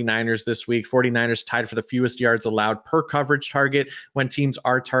the 49ers this week. 49ers tied for the fewest yards allowed per coverage target when teams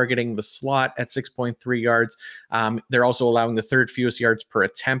are targeting the slot at 6.3 yards. They're also allowing the third fewest yards per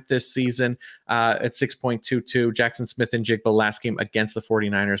attempt this season at 6.22. Jackson Smith and Jigba last game against the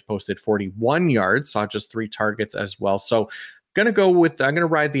 49ers posted 41 yards, saw just 3 targets as well. So I'm gonna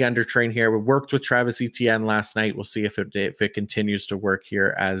ride the under train here. We worked with Travis Etienne last night. We'll see if it continues to work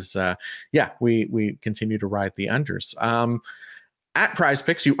here as we continue to ride the unders. At Prize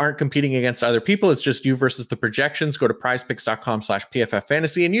Picks, you aren't competing against other people. It's just you versus the projections. Go to prizepicks.com/PFF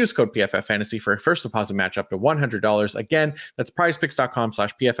Fantasy and use code PFF Fantasy for a first deposit match up to $100. Again, that's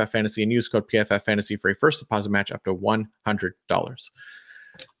prizepicks.com/PFF Fantasy and use code PFF Fantasy for a first deposit match up to $100.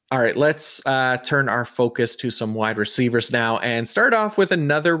 All right, let's turn our focus to some wide receivers now and start off with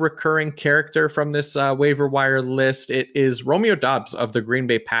another recurring character from this waiver wire list. It is Romeo Doubs of the Green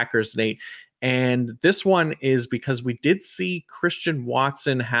Bay Packers, Nate. And this one is because we did see Christian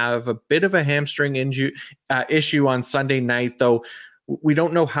Watson have a bit of a hamstring issue on Sunday night, though we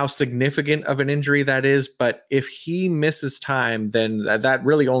don't know how significant of an injury that is. But if he misses time, then that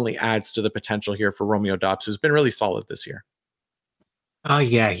really only adds to the potential here for Romeo Doubs, who's been really solid this year. Oh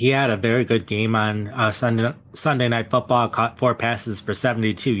yeah, he had a very good game on Sunday Night Football. Caught 4 passes for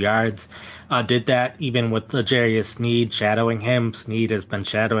 72 yards. Did that even with L'Jarius Sneed shadowing him. Sneed has been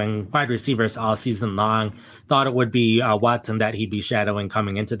shadowing wide receivers all season long. Thought it would be Watson that he'd be shadowing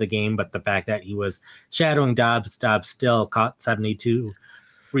coming into the game, but the fact that he was shadowing Doubs still caught 72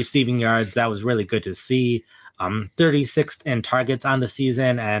 receiving yards. That was really good to see. 36th in targets on the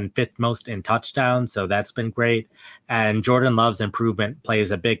season and 5th most in touchdowns. So that's been great. And Jordan Love's improvement plays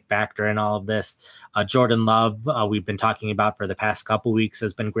a big factor in all of this. Jordan Love, we've been talking about for the past couple weeks,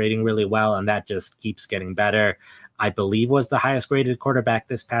 has been grading really well, and that just keeps getting better. I believe was the highest graded quarterback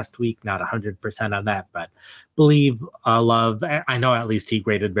this past week. Not 100% on that, but believe Love, I know at least he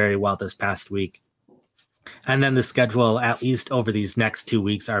graded very well this past week. And then the schedule, at least over these next 2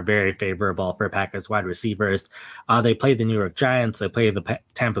 weeks, are very favorable for Packers wide receivers. They play the New York Giants. They play the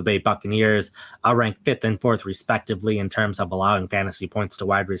Tampa Bay Buccaneers, ranked 5th and 4th, respectively, in terms of allowing fantasy points to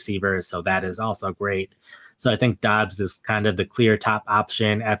wide receivers. So that is also great. So I think Doubs is kind of the clear top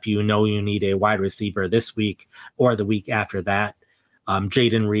option if you know you need a wide receiver this week or the week after that.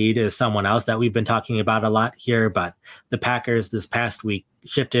 Jaden Reed is someone else that we've been talking about a lot here, but the Packers this past week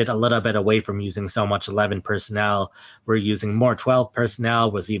shifted a little bit away from using so much 11 personnel. We're using more 12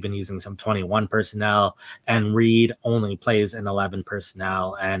 personnel, was even using some 21 personnel, and Reed only plays in 11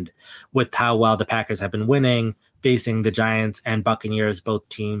 personnel. And with how well the Packers have been winning, facing the Giants and Buccaneers, both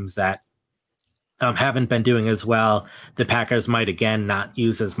teams that haven't been doing as well, the Packers might again not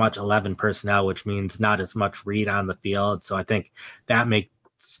use as much 11 personnel, which means not as much Reed on the field. So I think that makes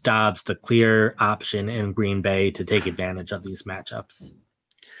Doubs the clear option in Green Bay to take advantage of these matchups.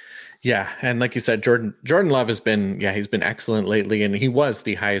 Yeah, and like you said, Jordan Love has been he's been excellent lately, and he was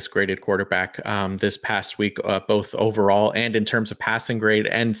the highest graded quarterback this past week, both overall and in terms of passing grade,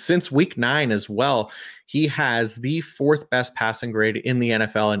 and since week 9 as well. He has the 4th best passing grade in the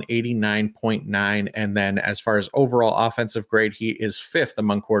NFL, an 89.9. And then as far as overall offensive grade, he is 5th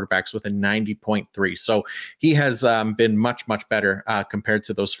among quarterbacks with a 90.3. So he has been much, much better compared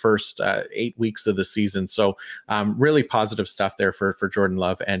to those first 8 weeks of the season. So really positive stuff there for Jordan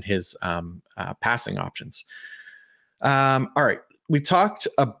Love and his passing options. All right. We talked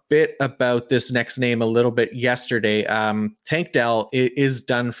a bit about this next name a little bit yesterday. Tank Dell is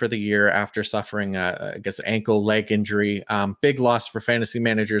done for the year after suffering, I guess, ankle leg injury. Big loss for fantasy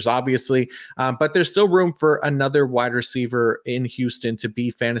managers, obviously, but there's still room for another wide receiver in Houston to be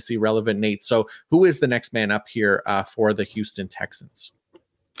fantasy relevant, Nate. So who is the next man up here for the Houston Texans?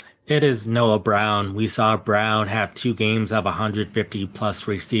 It is Noah Brown. We saw Brown have 2 games of 150 plus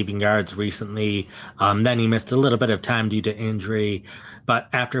receiving yards recently. Then he missed a little bit of time due to injury. But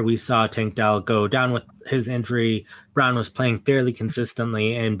after we saw Tank Dell go down with his injury, Brown was playing fairly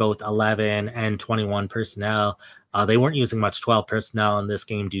consistently in both 11 and 21 personnel. They weren't using much 12 personnel in this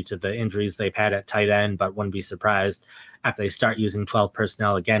game due to the injuries they've had at tight end, but wouldn't be surprised if they start using 12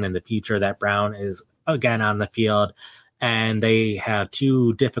 personnel again in the future that Brown is again on the field. And they have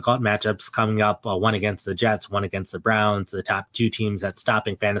 2 difficult matchups coming up, one against the Jets, one against the Browns, the top 2 teams at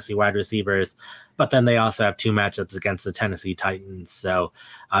stopping fantasy wide receivers. But then they also have two matchups against the Tennessee Titans. So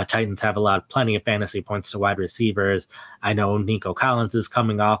Titans have allowed plenty of fantasy points to wide receivers. I know Nico Collins is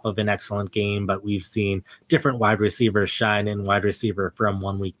coming off of an excellent game, but we've seen different wide receivers shine in wide receiver from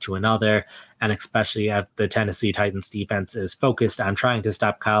one week to another. And especially if the Tennessee Titans defense is focused on trying to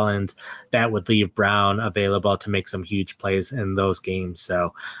stop Collins, that would leave Brown available to make some huge plays in those games.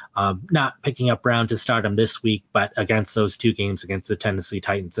 So, not picking up Brown to start him this week, but against those two games against the Tennessee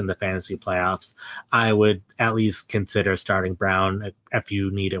Titans in the fantasy playoffs, I would at least consider starting Brown if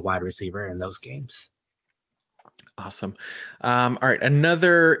you need a wide receiver in those games. Awesome. All right,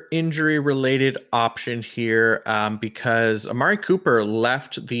 another injury-related option here because Amari Cooper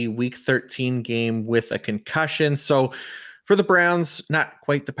left the Week 13 game with a concussion. So for the Browns, not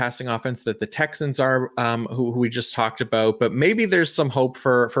quite the passing offense that the Texans are, who we just talked about, but maybe there's some hope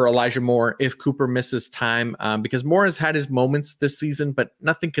for Elijah Moore if Cooper misses time because Moore has had his moments this season, but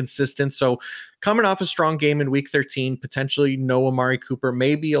nothing consistent. So coming off a strong game in Week 13, potentially no Amari Cooper,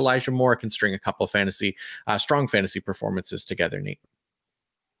 maybe Elijah Moore can string a couple of strong fantasy performances together, Nate.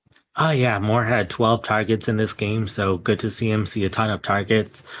 Oh yeah, Moore had 12 targets in this game, so good to see him see a ton of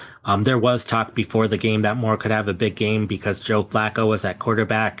targets. There was talk before the game that Moore could have a big game because Joe Flacco was at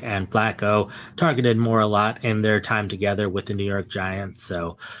quarterback, and Flacco targeted Moore a lot in their time together with the New York Giants.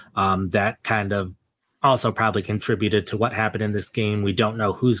 So that kind of also probably contributed to what happened in this game. We don't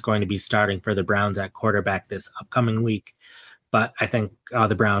know who's going to be starting for the Browns at quarterback this upcoming week. But I think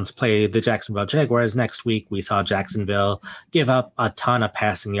the Browns play the Jacksonville Jaguars next week. We saw Jacksonville give up a ton of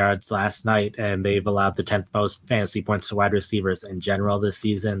passing yards last night, and they've allowed the 10th most fantasy points to wide receivers in general this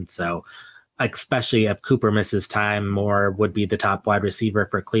season. So, especially if Cooper misses time, Moore would be the top wide receiver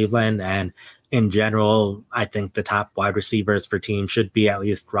for Cleveland. And in general, I think the top wide receivers for teams should be at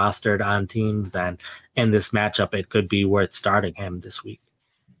least rostered on teams. And in this matchup, it could be worth starting him this week.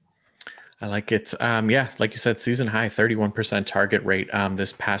 I like it. Yeah, like you said, season high 31% target rate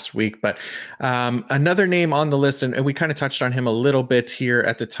this past week. But another name on the list, and we kind of touched on him a little bit here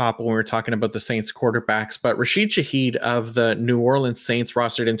at the top when we were talking about the Saints quarterbacks, but Rashid Shaheed of the New Orleans Saints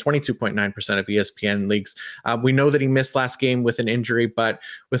rostered in 22.9% of ESPN leagues. We know that he missed last game with an injury, but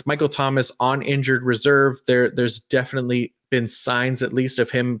with Michael Thomas on injured reserve, there's definitely been signs at least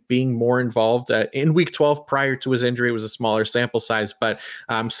of him being more involved in week 12 prior to his injury. It was a smaller sample size, but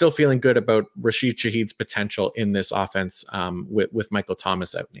I'm still feeling good about Rashid Shaheed's potential in this offense with Michael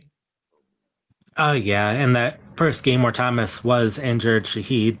Thomas out. Oh yeah, in that first game where Thomas was injured,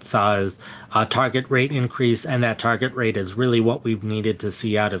 Shaheed saw his target rate increase, and that target rate is really what we've needed to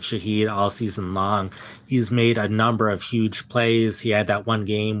see out of Shaheed all season long. He's made a number of huge plays. He had that one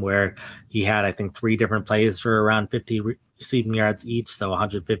game where he had, I think, three different plays for around 50 receiving yards each, so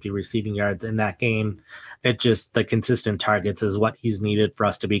 150 receiving yards in that game. It just, the consistent targets is what he's needed for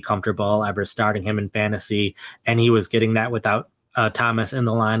us to be comfortable ever starting him in fantasy, and he was getting that without Thomas in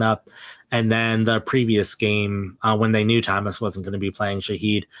the lineup. And then the previous game, when they knew Thomas wasn't going to be playing,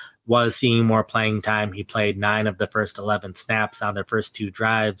 Shaheed was seeing more playing time. He played 9 of the first 11 snaps on their first 2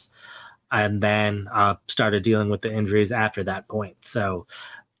 drives, and then started dealing with the injuries after that point. So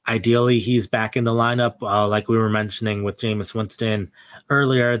ideally, he's back in the lineup. Like we were mentioning with Jameis Winston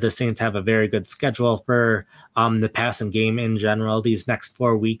earlier, the Saints have a very good schedule for the passing game in general these next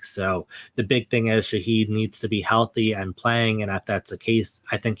 4 weeks. So the big thing is Shaheed needs to be healthy and playing. And if that's the case,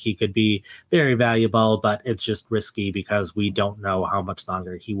 I think he could be very valuable, but it's just risky because we don't know how much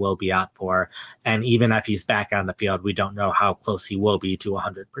longer he will be out for. And even if he's back on the field, we don't know how close he will be to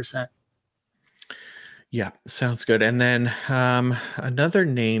 100%. Yeah, sounds good. And then another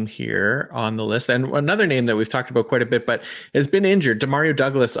name here on the list, and another name that we've talked about quite a bit, but has been injured, Demario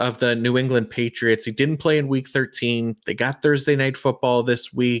Douglas of the New England Patriots. He didn't play in Week 13. They got Thursday Night Football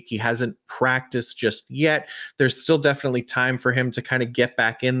this week. He hasn't practiced just yet. There's still definitely time for him to kind of get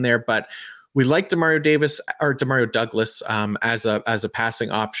back in there, but we like Demario Douglas as a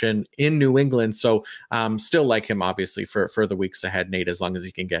passing option in New England. So still like him obviously for the weeks ahead, Nate, as long as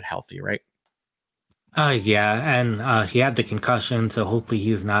he can get healthy, right? Yeah, and he had the concussion, so hopefully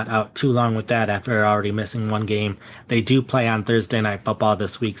he's not out too long with that after already missing one game. They do play on Thursday Night Football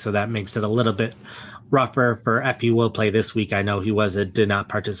this week, so that makes it a little bit rougher for if he will play this week. I know he did not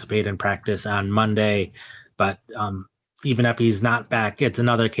participate in practice on Monday, but even if he's not back, it's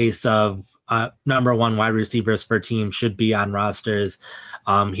another case of number one wide receivers for teams should be on rosters.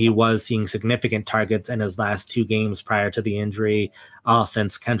 He was seeing significant targets in his last 2 games prior to the injury, all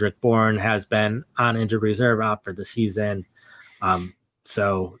since Kendrick Bourne has been on injured reserve out for the season.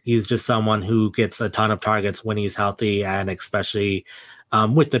 So he's just someone who gets a ton of targets when he's healthy, and especially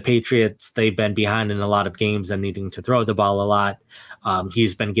with the Patriots, they've been behind in a lot of games and needing to throw the ball a lot.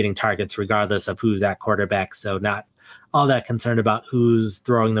 He's been getting targets regardless of who's at quarterback, so not all that concerned about who's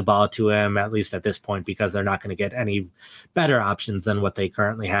throwing the ball to him, at least at this point, because they're not going to get any better options than what they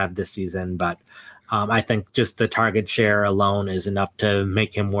currently have this season. But I think just the target share alone is enough to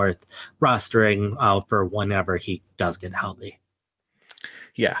make him worth rostering for whenever he does get healthy.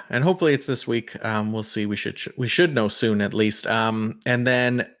 Yeah, and hopefully it's this week. We'll see. We should know soon at least. And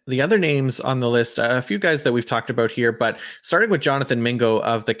then the other names on the list, a few guys that we've talked about here, but starting with Jonathan Mingo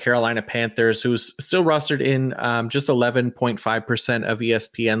of the Carolina Panthers, who's still rostered in just 11.5% of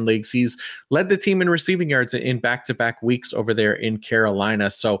ESPN leagues. He's led the team in receiving yards in back-to-back weeks over there in Carolina.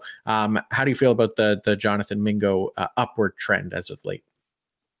 So, how do you feel about the Jonathan Mingo upward trend as of late?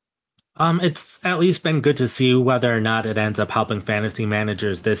 It's at least been good to see whether or not it ends up helping fantasy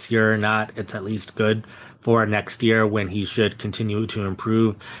managers this year or not. It's at least good for next year when he should continue to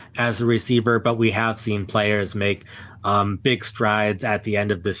improve as a receiver. But we have seen players make big strides at the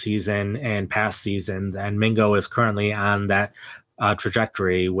end of the season and past seasons, and Mingo is currently on that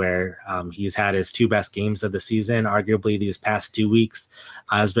trajectory where he's had his two best games of the season. Arguably, these past 2 weeks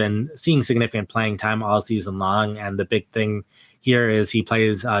has been seeing significant playing time all season long, and the big thing here is he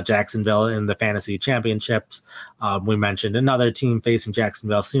plays Jacksonville in the fantasy championships. We mentioned another team facing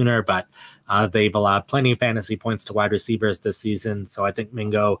Jacksonville sooner, but they've allowed plenty of fantasy points to wide receivers this season. So I think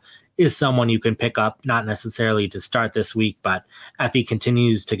Mingo is someone you can pick up, not necessarily to start this week, but if he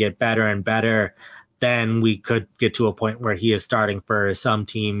continues to get better and better, then we could get to a point where he is starting for some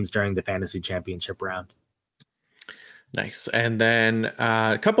teams during the fantasy championship round. Nice. And then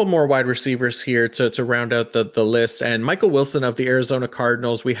a couple more wide receivers here to round out the list. And Michael Wilson of the Arizona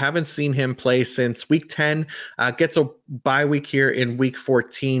Cardinals, we haven't seen him play since week 10, gets a bye week here in week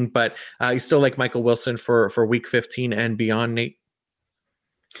 14, but you still like Michael Wilson for week 15 and beyond, Nate?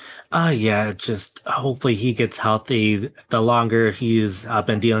 Yeah, just hopefully he gets healthy. The longer he's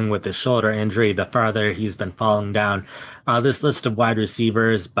been dealing with his shoulder injury, the farther he's been falling down this list of wide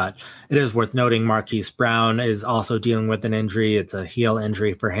receivers. But it is worth noting Marquise Brown is also dealing with an injury. It's a heel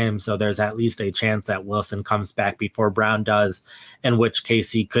injury for him. So there's at least a chance that Wilson comes back before Brown does, in which case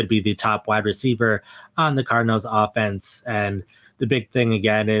he could be the top wide receiver on the Cardinals offense. And the big thing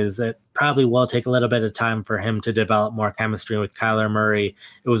again is it probably will take a little bit of time for him to develop more chemistry with Kyler Murray.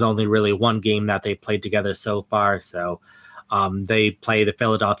 It was only really one game that they played together so far. So they play the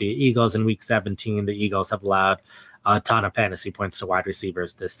Philadelphia Eagles in week 17. The Eagles have allowed a ton of fantasy points to wide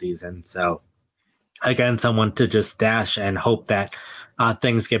receivers this season. So again, someone to just stash and hope that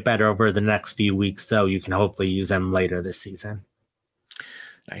things get better over the next few weeks so you can hopefully use them later this season.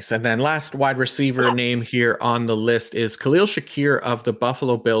 Nice. And then last wide receiver name here on the list is Khalil Shakir of the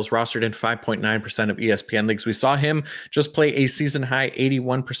Buffalo Bills, rostered in 5.9% of ESPN leagues. We saw him just play a season high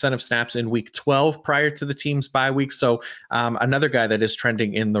 81% of snaps in week 12 prior to the team's bye week. So another guy that is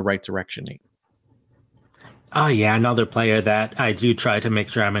trending in the right direction, Nate. Oh, yeah, another player that I do try to make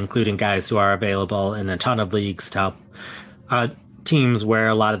sure I'm including guys who are available in a ton of leagues to help uh, teams where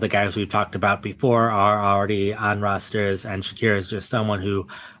a lot of the guys we've talked about before are already on rosters, and Shakir is just someone who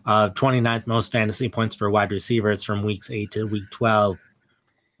 29th most fantasy points for wide receivers from weeks 8 to week 12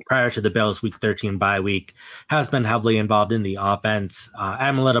 prior to the Bills week 13 bye week, has been heavily involved in the offense.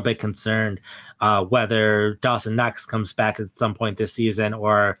 I'm a little bit concerned whether Dawson Knox comes back at some point this season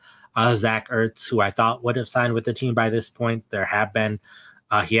or Zach Ertz, who I thought would have signed with the team by this point.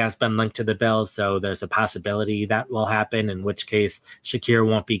 He has been linked to the Bills, so there's a possibility that will happen, in which case Shakir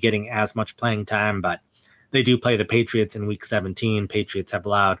won't be getting as much playing time, but they do play the Patriots in week 17. Patriots have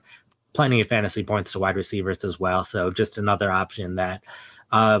allowed plenty of fantasy points to wide receivers as well, so just another option that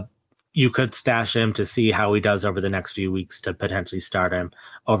you could stash him to see how he does over the next few weeks to potentially start him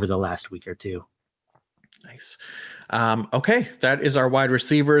over the last week or two. Nice. Okay, that is our wide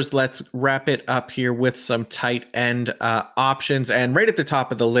receivers. Let's wrap it up here with some tight end options. And right at the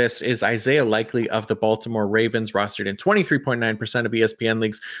top of the list is Isaiah Likely of the Baltimore Ravens, rostered in 23.9% of ESPN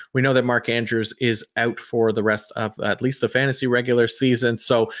leagues. We know that Mark Andrews is out for the rest of at least the fantasy regular season.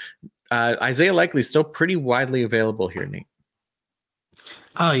 So Isaiah Likely is still pretty widely available here, Nate.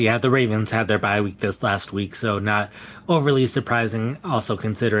 Oh, yeah, the Ravens had their bye week this last week, so not overly surprising. Also,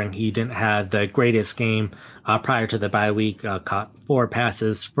 considering he didn't have the greatest game prior to the bye week, caught 4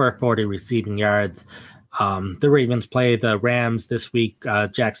 passes for 40 receiving yards. The Ravens play the Rams this week,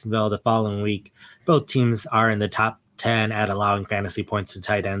 Jacksonville the following week. Both teams are in the top 10 at allowing fantasy points to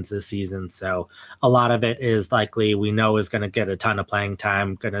tight ends this season. So a lot of it is likely we know is going to get a ton of playing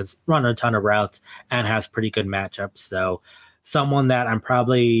time, going to run a ton of routes, and has pretty good matchups. So someone that I'm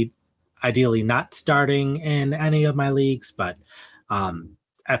probably ideally not starting in any of my leagues, but um,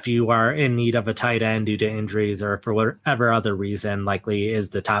 if you are in need of a tight end due to injuries or for whatever other reason, likely is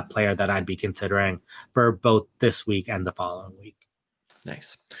the top player that I'd be considering for both this week and the following week.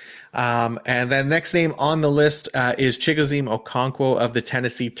 Nice. And then next name on the list is Chigoziem Okonkwo of the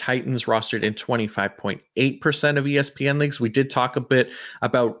Tennessee Titans, rostered in 25.8% of ESPN leagues. We did talk a bit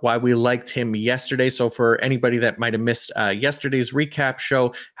about why we liked him yesterday. So for anybody that might have missed yesterday's recap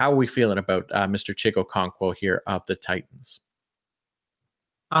show, how are we feeling about Mr. Chig Okonkwo here of the Titans?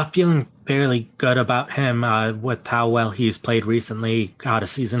 Feeling fairly good about him with how well he's played recently. Got a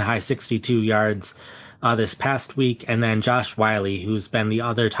season high 62 yards this past week. And then Josh Wiley, who's been the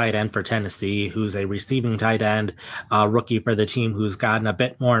other tight end for Tennessee, who's a receiving tight end, rookie for the team, who's gotten a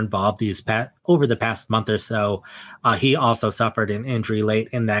bit more involved over the past month or so. He also suffered an injury late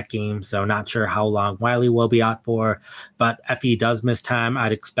in that game, so not sure how long Wiley will be out for. But if he does miss time,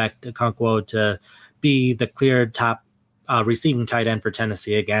 I'd expect Okonkwo to be the clear top receiving tight end for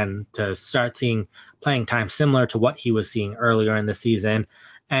Tennessee again to start seeing playing time similar to what he was seeing earlier in the season.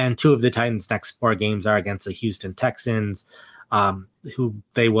 And two of the Titans' next four games are against the Houston Texans, who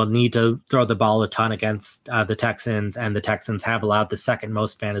they will need to throw the ball a ton against the Texans. And the Texans have allowed the second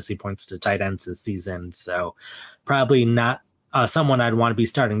most fantasy points to tight ends this season. So probably not someone I'd want to be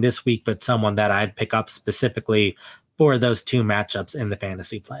starting this week, but someone that I'd pick up specifically for those two matchups in the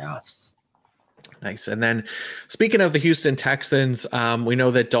fantasy playoffs. Nice. And then speaking of the Houston Texans, we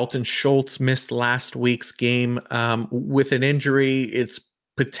know that Dalton Schultz missed last week's game with an injury. It's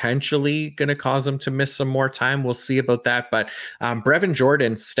potentially going to cause him to miss some more time. We'll see about that. But Brevin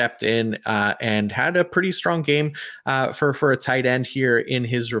Jordan stepped in and had a pretty strong game for a tight end here in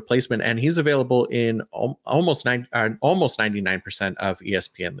his replacement. And he's available in almost 99% of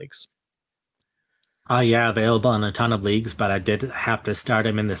ESPN leagues. Yeah, available in a ton of leagues, but I did have to start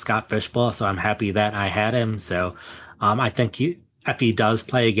him in the Scott Fishbowl, so I'm happy that I had him. So I think if he does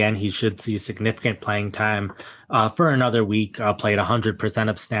play again, he should see significant playing time for another week. Played 100%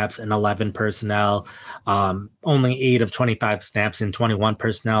 of snaps in 11 personnel, only 8 of 25 snaps in 21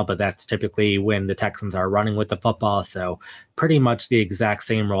 personnel, but that's typically when the Texans are running with the football. So pretty much the exact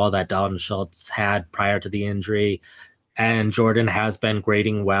same role that Dalton Schultz had prior to the injury. And Jordan has been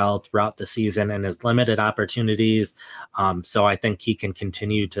grading well throughout the season and his limited opportunities. So I think he can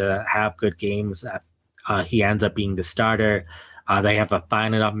continue to have good games if he ends up being the starter. They have a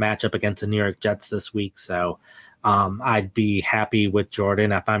fine enough matchup against the New York Jets this week. So I'd be happy with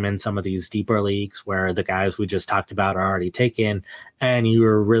Jordan if I'm in some of these deeper leagues where the guys we just talked about are already taken and you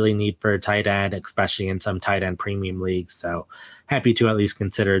really need for a tight end, especially in some tight end premium leagues. So happy to at least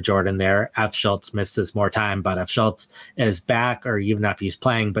consider Jordan there if Schultz misses more time. But if Schultz is back or even if he's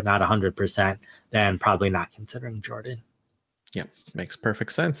playing but not 100%, then probably not considering Jordan. Yeah, makes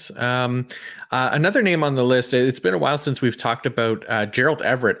perfect sense. Another name on the list, it's been a while since we've talked about Gerald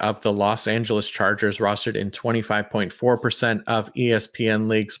Everett of the Los Angeles Chargers, rostered in 25.4% of ESPN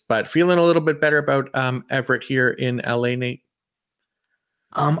leagues, but feeling a little bit better about Everett here in LA, Nate?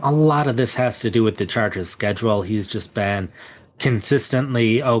 A lot of this has to do with the Chargers schedule. He's just been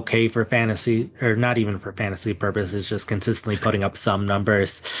consistently okay for fantasy, or not even for fantasy purposes, just consistently putting up some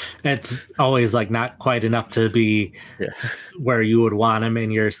numbers. It's always like not quite enough to be Yeah. where you would want him in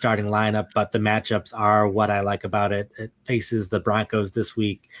your starting lineup, but the matchups are what I like about it. It faces the Broncos this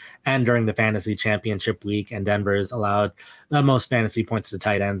week and during the fantasy championship week, and Denver's allowed the most fantasy points to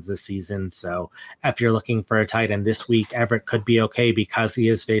tight ends this season. So if you're looking for a tight end this week, Everett could be okay because he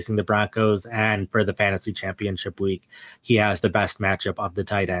is facing the Broncos, and for the fantasy championship week, he has the best matchup of the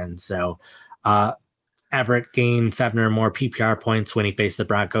tight end. So Everett gained 7 or more PPR points when he faced the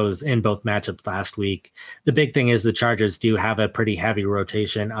Broncos in both matchups last week. The big thing is the Chargers do have a pretty heavy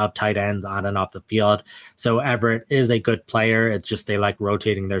rotation of tight ends on and off the field. So Everett is a good player. It's just they like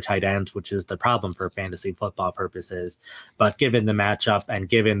rotating their tight ends, which is the problem for fantasy football purposes. But given the matchup and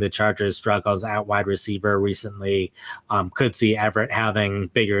given the Chargers' struggles at wide receiver recently, could see Everett having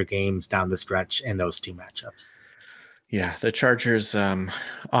bigger games down the stretch in those two matchups. Yeah, the Chargers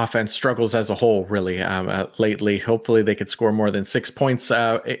offense struggles as a whole, really, lately. Hopefully, they could score more than 6 points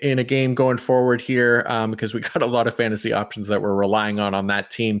in a game going forward here, because we got a lot of fantasy options that we're relying on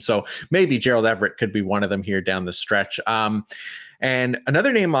that team. So maybe Gerald Everett could be one of them here down the stretch. And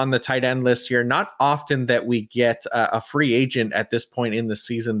another name on the tight end list here, not often that we get a free agent at this point in the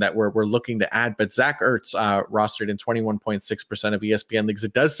season that we're looking to add, but Zach Ertz, rostered in 21.6% of ESPN leagues.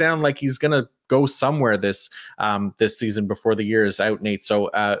 It does sound like he's going to go somewhere this season before the year is out, Nate. So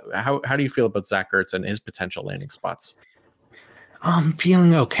how do you feel about Zach Ertz and his potential landing spots? I'm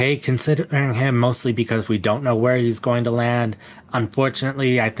feeling okay considering him mostly because we don't know where he's going to land.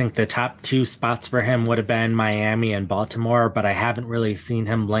 Unfortunately, I think the top two spots for him would have been Miami and Baltimore, but I haven't really seen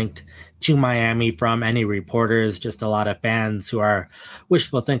him linked to Miami from any reporters, just a lot of fans who are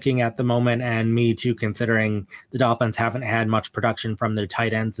wishful thinking at the moment, and me too, considering the Dolphins haven't had much production from their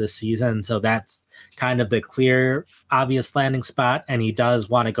tight ends this season. So that's kind of the clear, obvious landing spot, and he does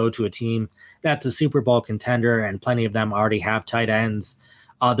want to go to a team that's a Super Bowl contender, and plenty of them already have tight ends.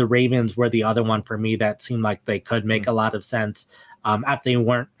 The Ravens were the other one for me that seemed like they could make a lot of sense. If they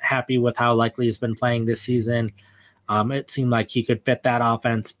weren't happy with how likely he's been playing this season, it seemed like he could fit that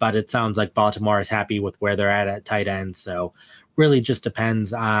offense, but it sounds like Baltimore is happy with where they're at tight end. So really just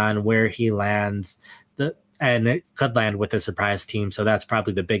depends on where he lands. And it could land with a surprise team. So that's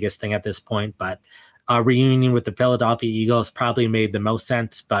probably the biggest thing at this point. But a reunion with the Philadelphia Eagles probably made the most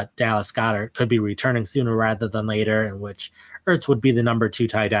sense, but Dallas Goedert could be returning sooner rather than later, in which Ertz would be the number two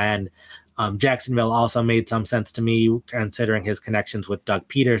tight end. Jacksonville also made some sense to me, considering his connections with Doug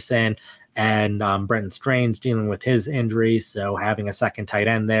Peterson and Brenton Strange dealing with his injury. So having a second tight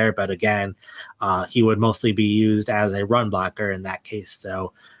end there, but again, he would mostly be used as a run blocker in that case.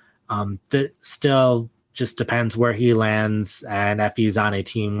 So still just depends where he lands and if he's on a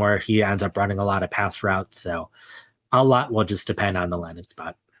team where he ends up running a lot of pass routes. So a lot will just depend on the landing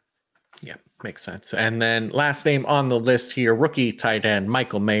spot. Yeah, makes sense. And then last name on the list here, rookie tight end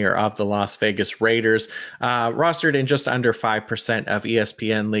Michael Mayer of the Las Vegas Raiders, rostered in just under 5% of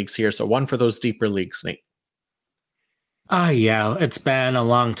ESPN leagues here. So one for those deeper leagues, Nate. Yeah, it's been a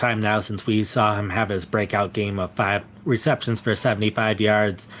long time now since we saw him have his breakout game of 5 receptions for 75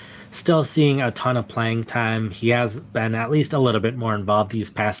 yards. Still seeing a ton of playing time. He has been at least a little bit more involved these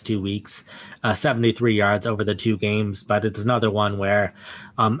past 2 weeks, 73 yards over the two games, but it's another one where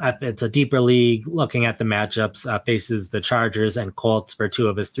if it's a deeper league, looking at the matchups, faces the Chargers and Colts for two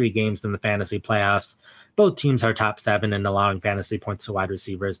of his three games in the fantasy playoffs. Both teams are top seven in allowing fantasy points to wide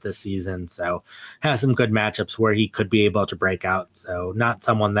receivers this season. So has some good matchups where he could be able to break out. So not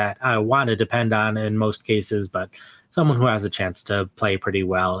someone that I want to depend on in most cases, but someone who has a chance to play pretty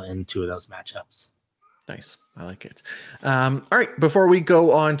well in two of those matchups. Nice. I like it. All right. Before we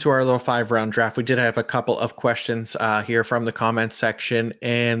go on to our little 5 round draft, we did have a couple of questions here from the comments section.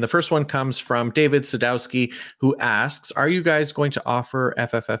 And the first one comes from David Sadowski, who asks, are you guys going to offer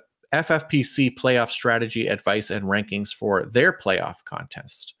FFPC playoff strategy advice and rankings for their playoff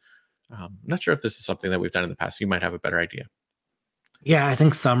contest? Not sure if this is something that we've done in the past. You might have a better idea. Yeah, I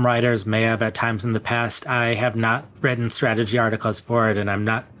think some writers may have at times in the past. I have not written strategy articles for it, and I'm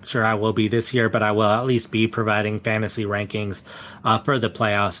not sure I will be this year, but I will at least be providing fantasy rankings for the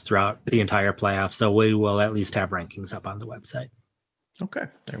playoffs throughout the entire playoffs. So we will at least have rankings up on the website. Okay,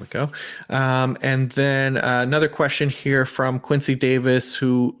 there we go. And then another question here from Quincy Davis,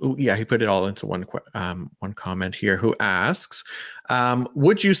 who, yeah, he put it all into one comment here, who asks,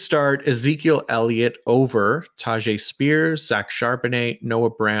 would you start Ezekiel Elliott over Tajay Spears, Zach Charbonnet, Noah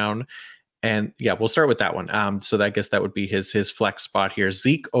Brown? And yeah, we'll start with that one. So I guess that would be his flex spot here.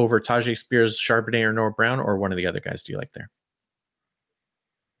 Zeke over Tajay Spears, Charbonnet, or Noah Brown, or one of the other guys do you like there?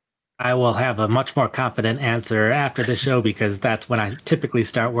 I will have a much more confident answer after the show because that's when I typically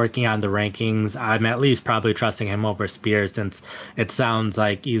start working on the rankings. I'm at least probably trusting him over Spears since it sounds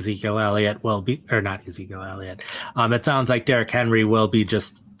like Ezekiel Elliott will be, or not Ezekiel Elliott. It sounds like Derrick Henry will be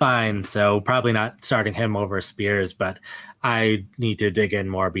just fine. So probably not starting him over Spears, but I need to dig in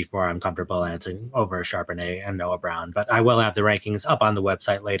more before I'm comfortable answering over Charbonnet and Noah Brown. But I will have the rankings up on the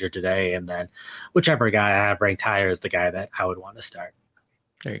website later today. And then whichever guy I have ranked higher is the guy that I would want to start.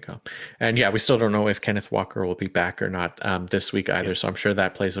 There you go. And yeah, we still don't know if Kenneth Walker will be back or not this week either. Yeah. So I'm sure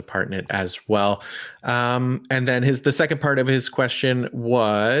that plays a part in it as well. And then the second part of his question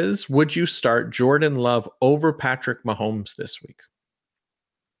was, would you start Jordan Love over Patrick Mahomes this week?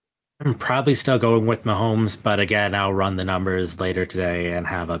 I'm probably still going with Mahomes, but again, I'll run the numbers later today and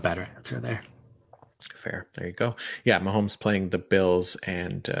have a better answer there. Fair. There you go. Yeah, Mahomes playing the Bills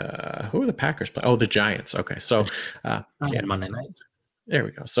and who are the Packers playing? Oh, the Giants. Okay. So yeah. Monday night. There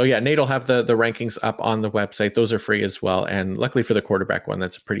we go. So yeah, Nate will have the rankings up on the website. Those are free as well. And luckily for the quarterback one,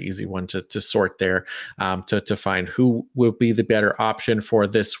 that's a pretty easy one to sort there, to find who will be the better option for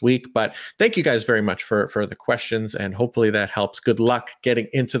this week. But thank you guys very much for the questions, and hopefully that helps. Good luck getting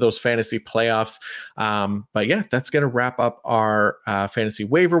into those fantasy playoffs. But yeah, that's going to wrap up our fantasy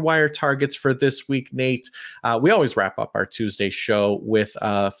waiver wire targets for this week, Nate. We always wrap up our Tuesday show with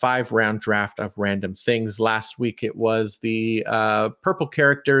a 5 round draft of random things. Last week it was the purple purple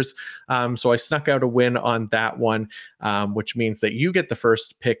characters. So I snuck out a win on that one, which means that you get the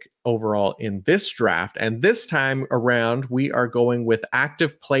first pick overall in this draft. And this time around, we are going with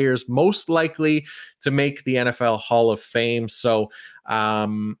active players most likely to make the NFL Hall of Fame. So,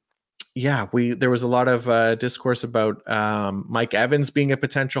 yeah, there was a lot of discourse about Mike Evans being a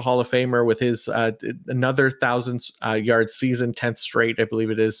potential Hall of Famer with his another 1,000 yard season, 10th straight, I believe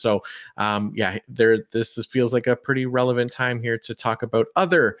it is. So yeah, feels like a pretty relevant time here to talk about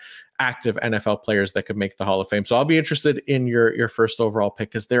other active NFL players that could make the Hall of Fame. So I'll be interested in your first overall pick,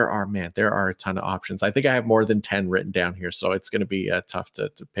 because there are a ton of options. I think I have more than 10 written down here, so it's going to be tough to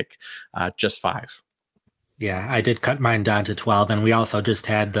pick just 5. Yeah, I did cut mine down to 12, and we also just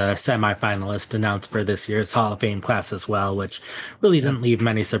had the semifinalist announced for this year's Hall of Fame class as well, which really Yeah. didn't leave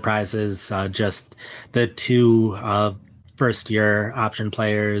many surprises. Just the two first year option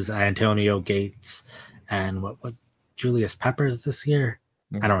players, Antonio Gates and what was Julius Peppers this year?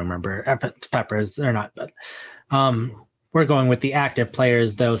 I Mhm. don't remember if it's Peppers or not, but we're going with the active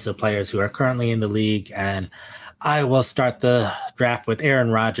players, though, so players who are currently in the league. And I will start the draft with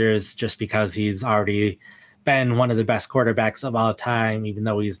Aaron Rodgers just because he's already been one of the best quarterbacks of all time, even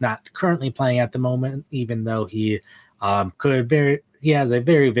though he's not currently playing at the moment, even though he has a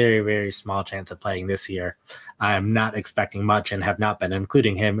very, very, very small chance of playing this year. I'm not expecting much and have not been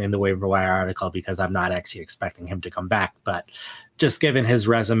including him in the waiver wire article because I'm not actually expecting him to come back. But just given his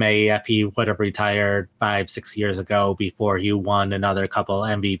resume, if he would have retired 5-6 years ago before he won another couple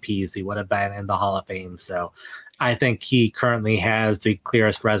MVPs, he would have been in the Hall of Fame. So I think he currently has the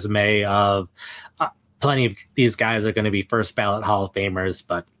clearest resume of plenty of these guys are going to be first ballot Hall of Famers,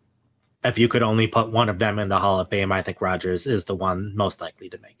 but if you could only put one of them in the Hall of Fame, I think Rodgers is the one most likely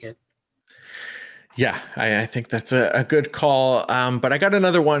to make it. Yeah, I think that's a good call. But I got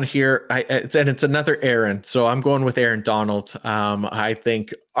another one here, and it's another Aaron. So I'm going with Aaron Donald. I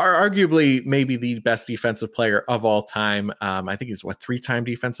think arguably maybe the best defensive player of all time. I think he's 3-time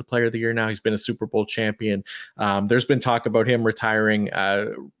defensive player of the year now. He's been a Super Bowl champion. There's been talk about him retiring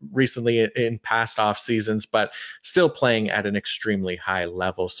recently in past off seasons, but still playing at an extremely high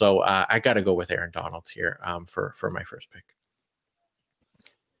level. So I got to go with Aaron Donald here for my first pick.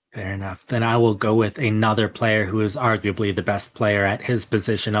 Fair enough. Then I will go with another player who is arguably the best player at his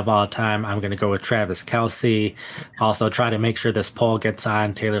position of all time. I'm going to go with Travis Kelce. Also, try to make sure this poll gets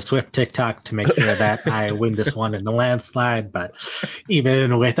on Taylor Swift TikTok to make sure that I win this one in the landslide. But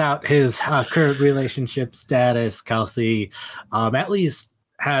even without his current relationship status, Kelce at least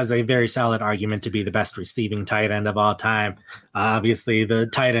has a very solid argument to be the best receiving tight end of all time. Obviously, the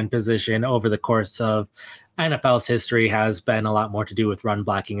tight end position over the course of NFL's history has been a lot more to do with run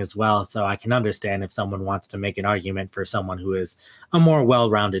blocking as well. So I can understand if someone wants to make an argument for someone who is a more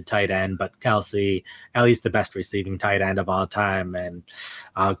well-rounded tight end, but Kelce, at least the best receiving tight end of all time, and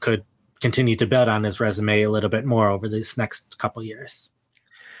could continue to build on his resume a little bit more over these next couple years.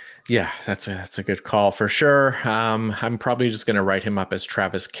 Yeah, that's a good call for sure. I'm probably just going to write him up as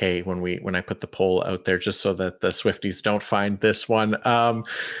Travis K when I put the poll out there, just so that the Swifties don't find this one.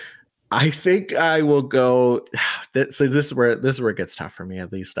 I think I will go. So this is where it gets tough for me,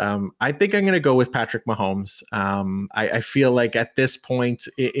 at least. I think I'm going to go with Patrick Mahomes. I feel like at this point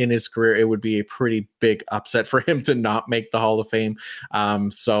in his career, it would be a pretty big upset for him to not make the Hall of Fame.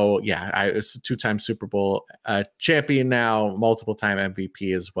 So yeah, I was a 2-time Super Bowl champion now, multiple-time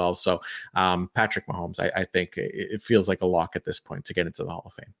MVP as well. So Patrick Mahomes, I think it feels like a lock at this point to get into the Hall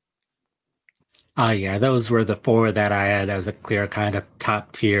of Fame. Yeah, those were the four that I had as a clear kind of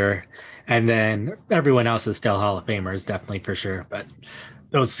top tier. And then everyone else is still Hall of Famers, definitely for sure. But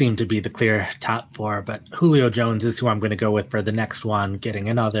those seem to be the clear top four. But Julio Jones is who I'm going to go with for the next one, getting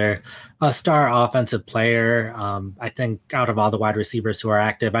another star offensive player. I think out of all the wide receivers who are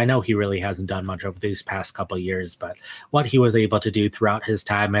active, I know he really hasn't done much over these past couple of years, but what he was able to do throughout his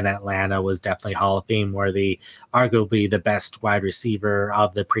time in Atlanta was definitely Hall of Fame worthy, arguably the best wide receiver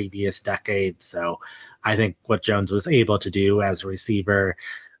of the previous decade. So I think what Jones was able to do as a receiver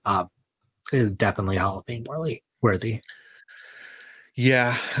uh, is definitely Hall of Fame worthy.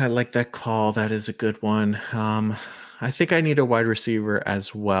 Yeah, I like that call. That is a good one. I think I need a wide receiver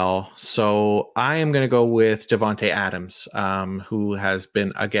as well. So I am going to go with Devontae Adams, who has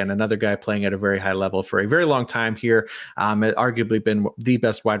been, again, another guy playing at a very high level for a very long time here. Arguably been the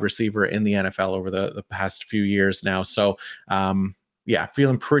best wide receiver in the NFL over the past few years now. So, yeah,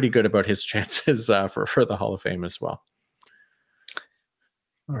 feeling pretty good about his chances for the Hall of Fame as well.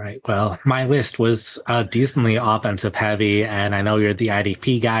 All right. Well, my list was decently offensive heavy, and I know you're the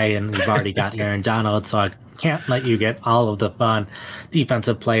IDP guy, and you've already got Aaron Donald, so I can't let you get all of the fun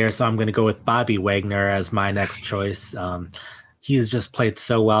defensive players. So I'm going to go with Bobby Wagner as my next choice. he's just played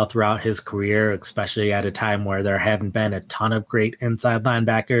so well throughout his career, especially at a time where there haven't been a ton of great inside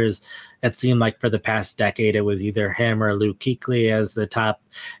linebackers. It seemed like for the past decade, it was either him or Luke Kuechly as the top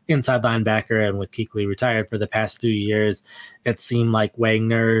inside linebacker. And with Kuechly retired for the past few years, it seemed like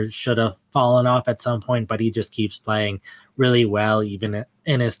Wagner should have fallen off at some point, but he just keeps playing really well, even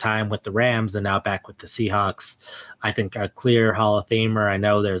in his time with the Rams and now back with the Seahawks. I think a clear Hall of Famer. I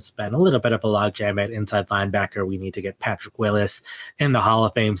know there's been a little bit of a logjam at inside linebacker. We need to get Patrick Willis in the Hall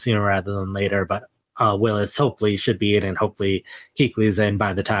of Fame sooner rather than later, but Willis hopefully should be in, and hopefully Kuechly's in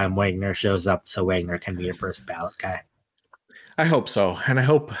by the time Wagner shows up, so Wagner can be a first ballot guy. I hope so. And I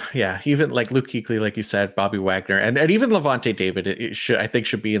hope, yeah, even like Luke Kuechly, like you said, Bobby Wagner, and even Levante David, I think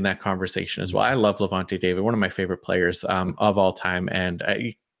should be in that conversation as well. I love Levante David, one of my favorite players of all time, and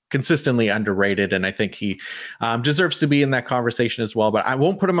consistently underrated. And I think he deserves to be in that conversation as well. But I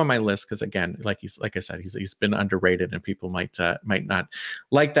won't put him on my list because, again, like I said, he's been underrated, and people might not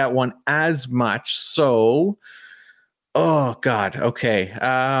like that one as much. So, oh God, okay.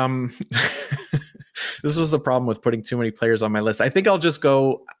 This is the problem with putting too many players on my list. I think I'll just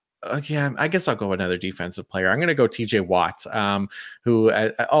go. Yeah, I guess I'll go another defensive player. I'm going to go TJ Watt, who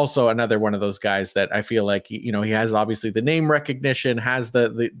also another one of those guys that I feel like, he has obviously the name recognition, has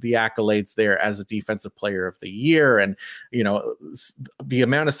the accolades there as a defensive player of the year. And, the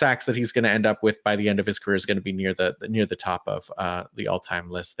amount of sacks that he's going to end up with by the end of his career is going to be near the top of the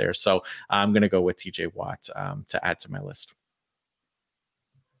all-time list there. So I'm going to go with TJ Watt to add to my list.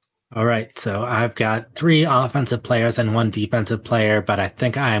 All right, so I've got 3 offensive players and 1 defensive player, but I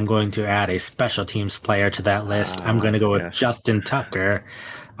think I am going to add a special teams player to that list. I'm going to go with Justin Tucker,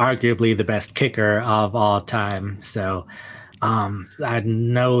 arguably the best kicker of all time. So I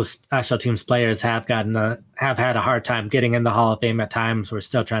know special teams players have had a hard time getting in the Hall of Fame at times. We're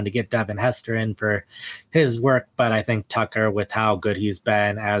still trying to get Devin Hester in for his work, but I think Tucker, with how good he's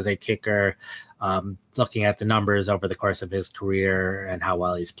been as a kicker, looking at the numbers over the course of his career and how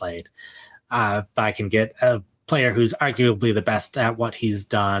well he's played, if I can get a player who's arguably the best at what he's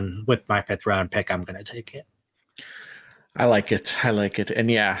done with my 5th round pick, I'm going to take it. I like it. And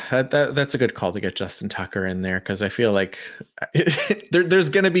yeah, that's a good call to get Justin Tucker in there, because I feel like there's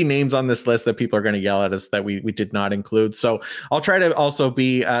going to be names on this list that people are going to yell at us that we did not include. So I'll try to also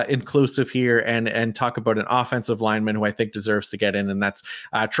be inclusive here and talk about an offensive lineman who I think deserves to get in, and that's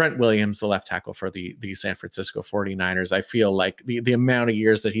Trent Williams, the left tackle for the San Francisco 49ers. I feel like the amount of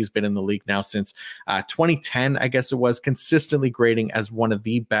years that he's been in the league now, since 2010, I guess it was, consistently grading as one of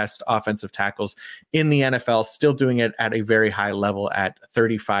the best offensive tackles in the NFL, still doing it at a very high level at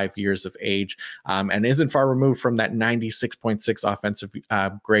 35 years of age, and isn't far removed from that 96.6 offensive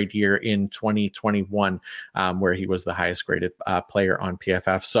grade year in 2021, where he was the highest graded player on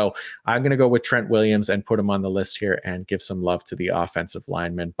PFF. So I'm going to go with Trent Williams and put him on the list here and give some love to the offensive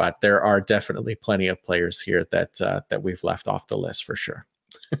linemen. But there are definitely plenty of players here that we've left off the list for sure.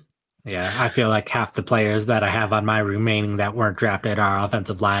 Yeah, I feel like half the players that I have on my remaining that weren't drafted are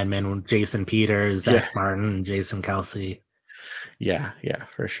offensive linemen: Jason Peters, Zach Martin, Jason Kelce. Yeah,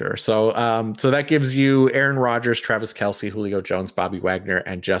 for sure. So that gives you Aaron Rodgers, Travis Kelce, Julio Jones, Bobby Wagner,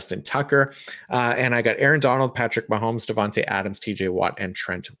 and Justin Tucker. And I got Aaron Donald, Patrick Mahomes, Devontae Adams, TJ Watt, and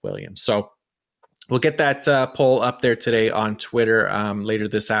Trent Williams. So we'll get that poll up there today on Twitter later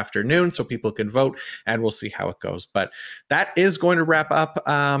this afternoon so people can vote, and we'll see how it goes. But that is going to wrap up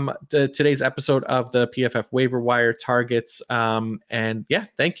today's episode of the PFF Waiver Wire Targets. And yeah,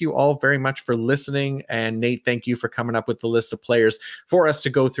 thank you all very much for listening. And Nate, thank you for coming up with the list of players for us to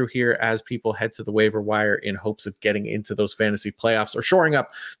go through here as people head to the waiver wire in hopes of getting into those fantasy playoffs or shoring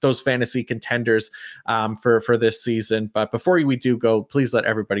up those fantasy contenders for this season. But before we do go, please let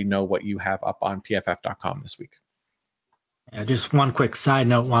everybody know what you have up on PFF.com this week. Just one quick side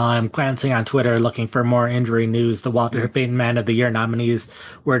note while I'm glancing on Twitter looking for more injury news. The Walter Payton Man of the Year nominees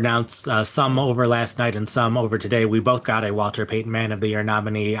were announced, some over last night and some over today. We both got a Walter Payton Man of the Year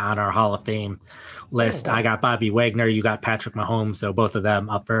nominee on our Hall of Fame list. Oh, wow. I got Bobby Wagner, you got Patrick Mahomes, so both of them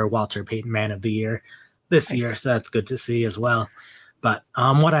up for Walter Payton Man of the Year this year, so that's good to see as well. But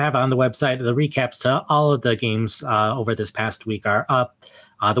what I have on the website, the recaps to all of the games over this past week are up.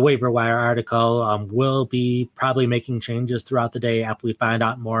 The waiver wire article will be probably making changes throughout the day after we find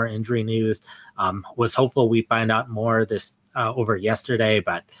out more injury news. Was hopeful we find out more this over yesterday,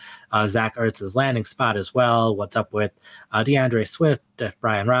 but Zach Ertz's landing spot as well. What's up with DeAndre Swift? If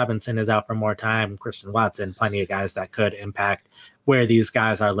Brian Robinson is out for more time, Christian Watson, plenty of guys that could impact where these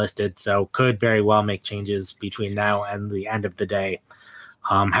guys are listed. So could very well make changes between now and the end of the day.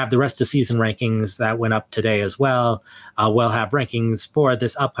 have the rest of season rankings that went up today as well. We'll have rankings for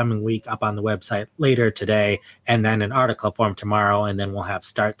this upcoming week up on the website later today, and then an article form tomorrow, and then we'll have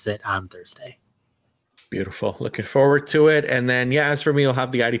starts it on Thursday. Beautiful. Looking forward to it. And then, yeah, as for me, I'll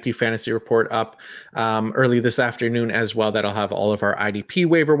have the IDP fantasy report up early this afternoon as well. That'll have all of our IDP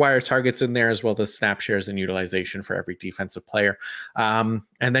waiver wire targets in there, as well as snap shares and utilization for every defensive player. And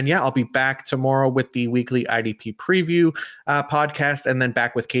then, yeah, I'll be back tomorrow with the weekly IDP preview podcast, and then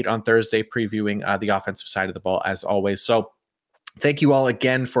back with Kate on Thursday previewing the offensive side of the ball, as always. So thank you all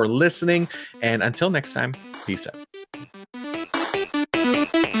again for listening. And until next time, peace out.